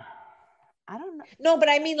Massachusetts. I don't know. No, but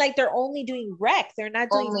I mean, like, they're only doing rec. They're not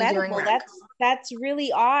doing medical. That's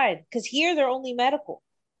really odd, because here they're only medical,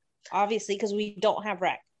 obviously, because we don't have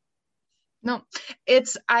rec. No,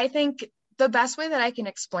 I think the best way that I can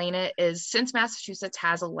explain it is, since Massachusetts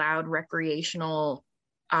has allowed recreational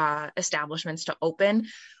establishments to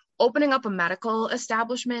opening up a medical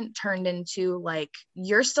establishment turned into, like,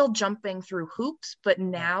 you're still jumping through hoops, but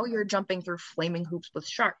now you're jumping through flaming hoops with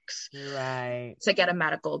sharks, right, to get a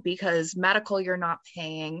medical, because medical, you're not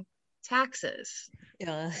paying taxes.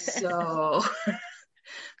 Yeah.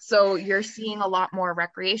 So you're seeing a lot more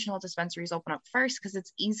recreational dispensaries open up first, because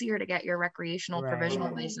it's easier to get your recreational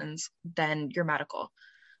provisional license than your medical.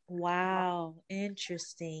 Wow,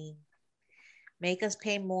 interesting. Make us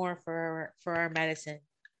pay more for our medicine.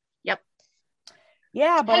 Yep.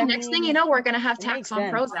 Yeah, but next thing you know, we're gonna have tax on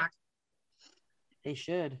Prozac. They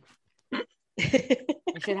should. They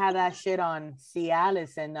should have that shit on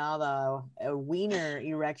Cialis and all the wiener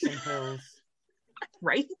erection pills.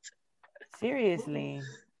 Right? Seriously.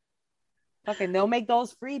 Fucking, they'll make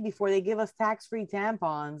those free before they give us tax-free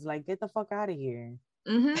tampons. Like, get the fuck out of here.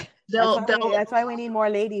 Mm-hmm. That's why we need more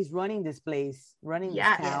ladies running this place, running this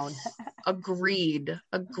town. Agreed.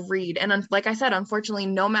 And like I said, unfortunately,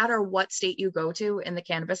 no matter what state you go to in the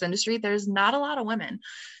cannabis industry, there's not a lot of women.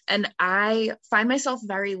 And I find myself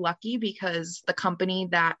very lucky, because the company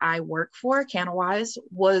that I work for, CannaWise,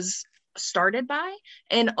 was started by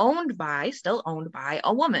and still owned by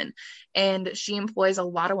a woman, and she employs a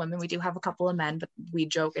lot of women. We do have a couple of men, but we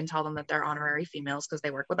joke and tell them that they're honorary females because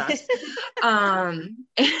they work with us.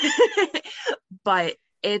 But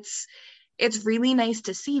it's really nice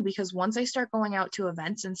to see, because once I start going out to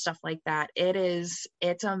events and stuff like that, it's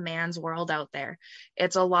a man's world out there.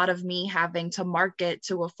 It's a lot of me having to market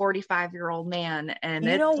to a 45-year-old man, and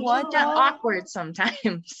you know what? Get awkward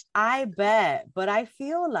sometimes. I bet, but I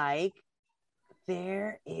feel like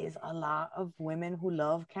there is a lot of women who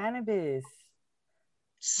love cannabis.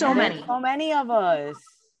 So many of us.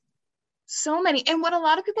 So many. And what a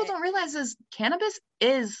lot of people don't realize is cannabis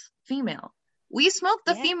is female. We smoke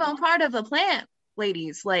the female part of the plant,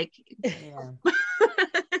 ladies. Like,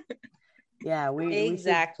 we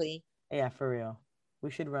exactly. Yeah, for real.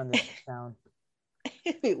 We should run this down.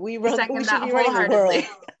 we should be running the world.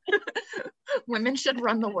 Women should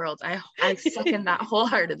run the world. I second that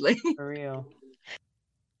wholeheartedly. For real.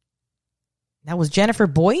 That was Jennifer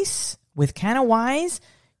Boyce with CannaWise.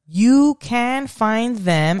 You can find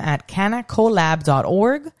them at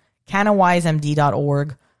cannacolab.org,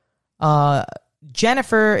 cannawisemd.org.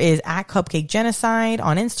 Jennifer is at Cupcake Genocide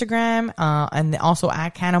on Instagram, and also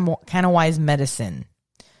at CannaWise Medicine.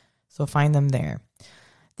 So find them there.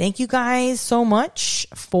 Thank you guys so much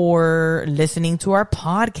for listening to our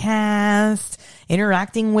podcast,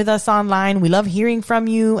 interacting with us online. We love hearing from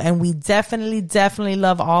you, and we definitely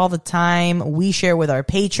love all the time we share with our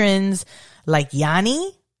patrons, like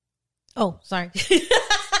Yanni. Oh, sorry.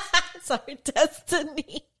 Sorry,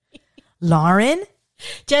 Destiny. Lauren.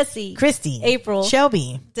 Jesse, Christy, April,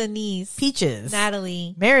 Shelby, Denise, Peaches,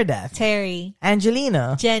 Natalie, Meredith, Terry,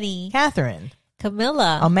 Angelina, Jenny, Catherine,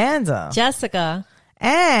 Camilla, Amanda, Jessica,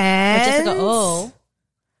 and Jessica O.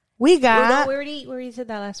 We got. We already said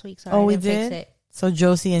that last week. Sorry, we did. Fix it. So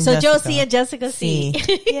Josie and Jessica. Josie and Jessica C.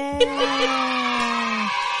 Yeah.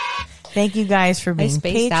 Thank you guys for being I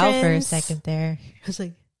spaced out for a patrons. second there. I was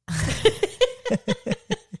like,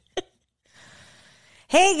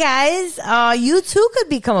 Hey guys, you too could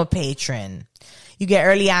become a patron. You get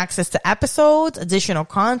early access to episodes, additional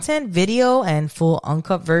content, video, and full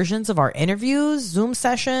uncut versions of our interviews, Zoom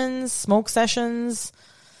sessions, smoke sessions.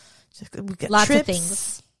 We get Lots of trips,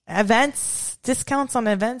 things. events, discounts on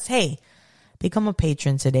events. Hey, become a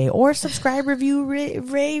patron today or subscribe, review,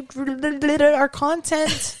 rate our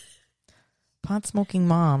content. Pot smoking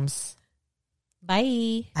moms.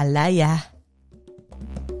 bye. Alaya.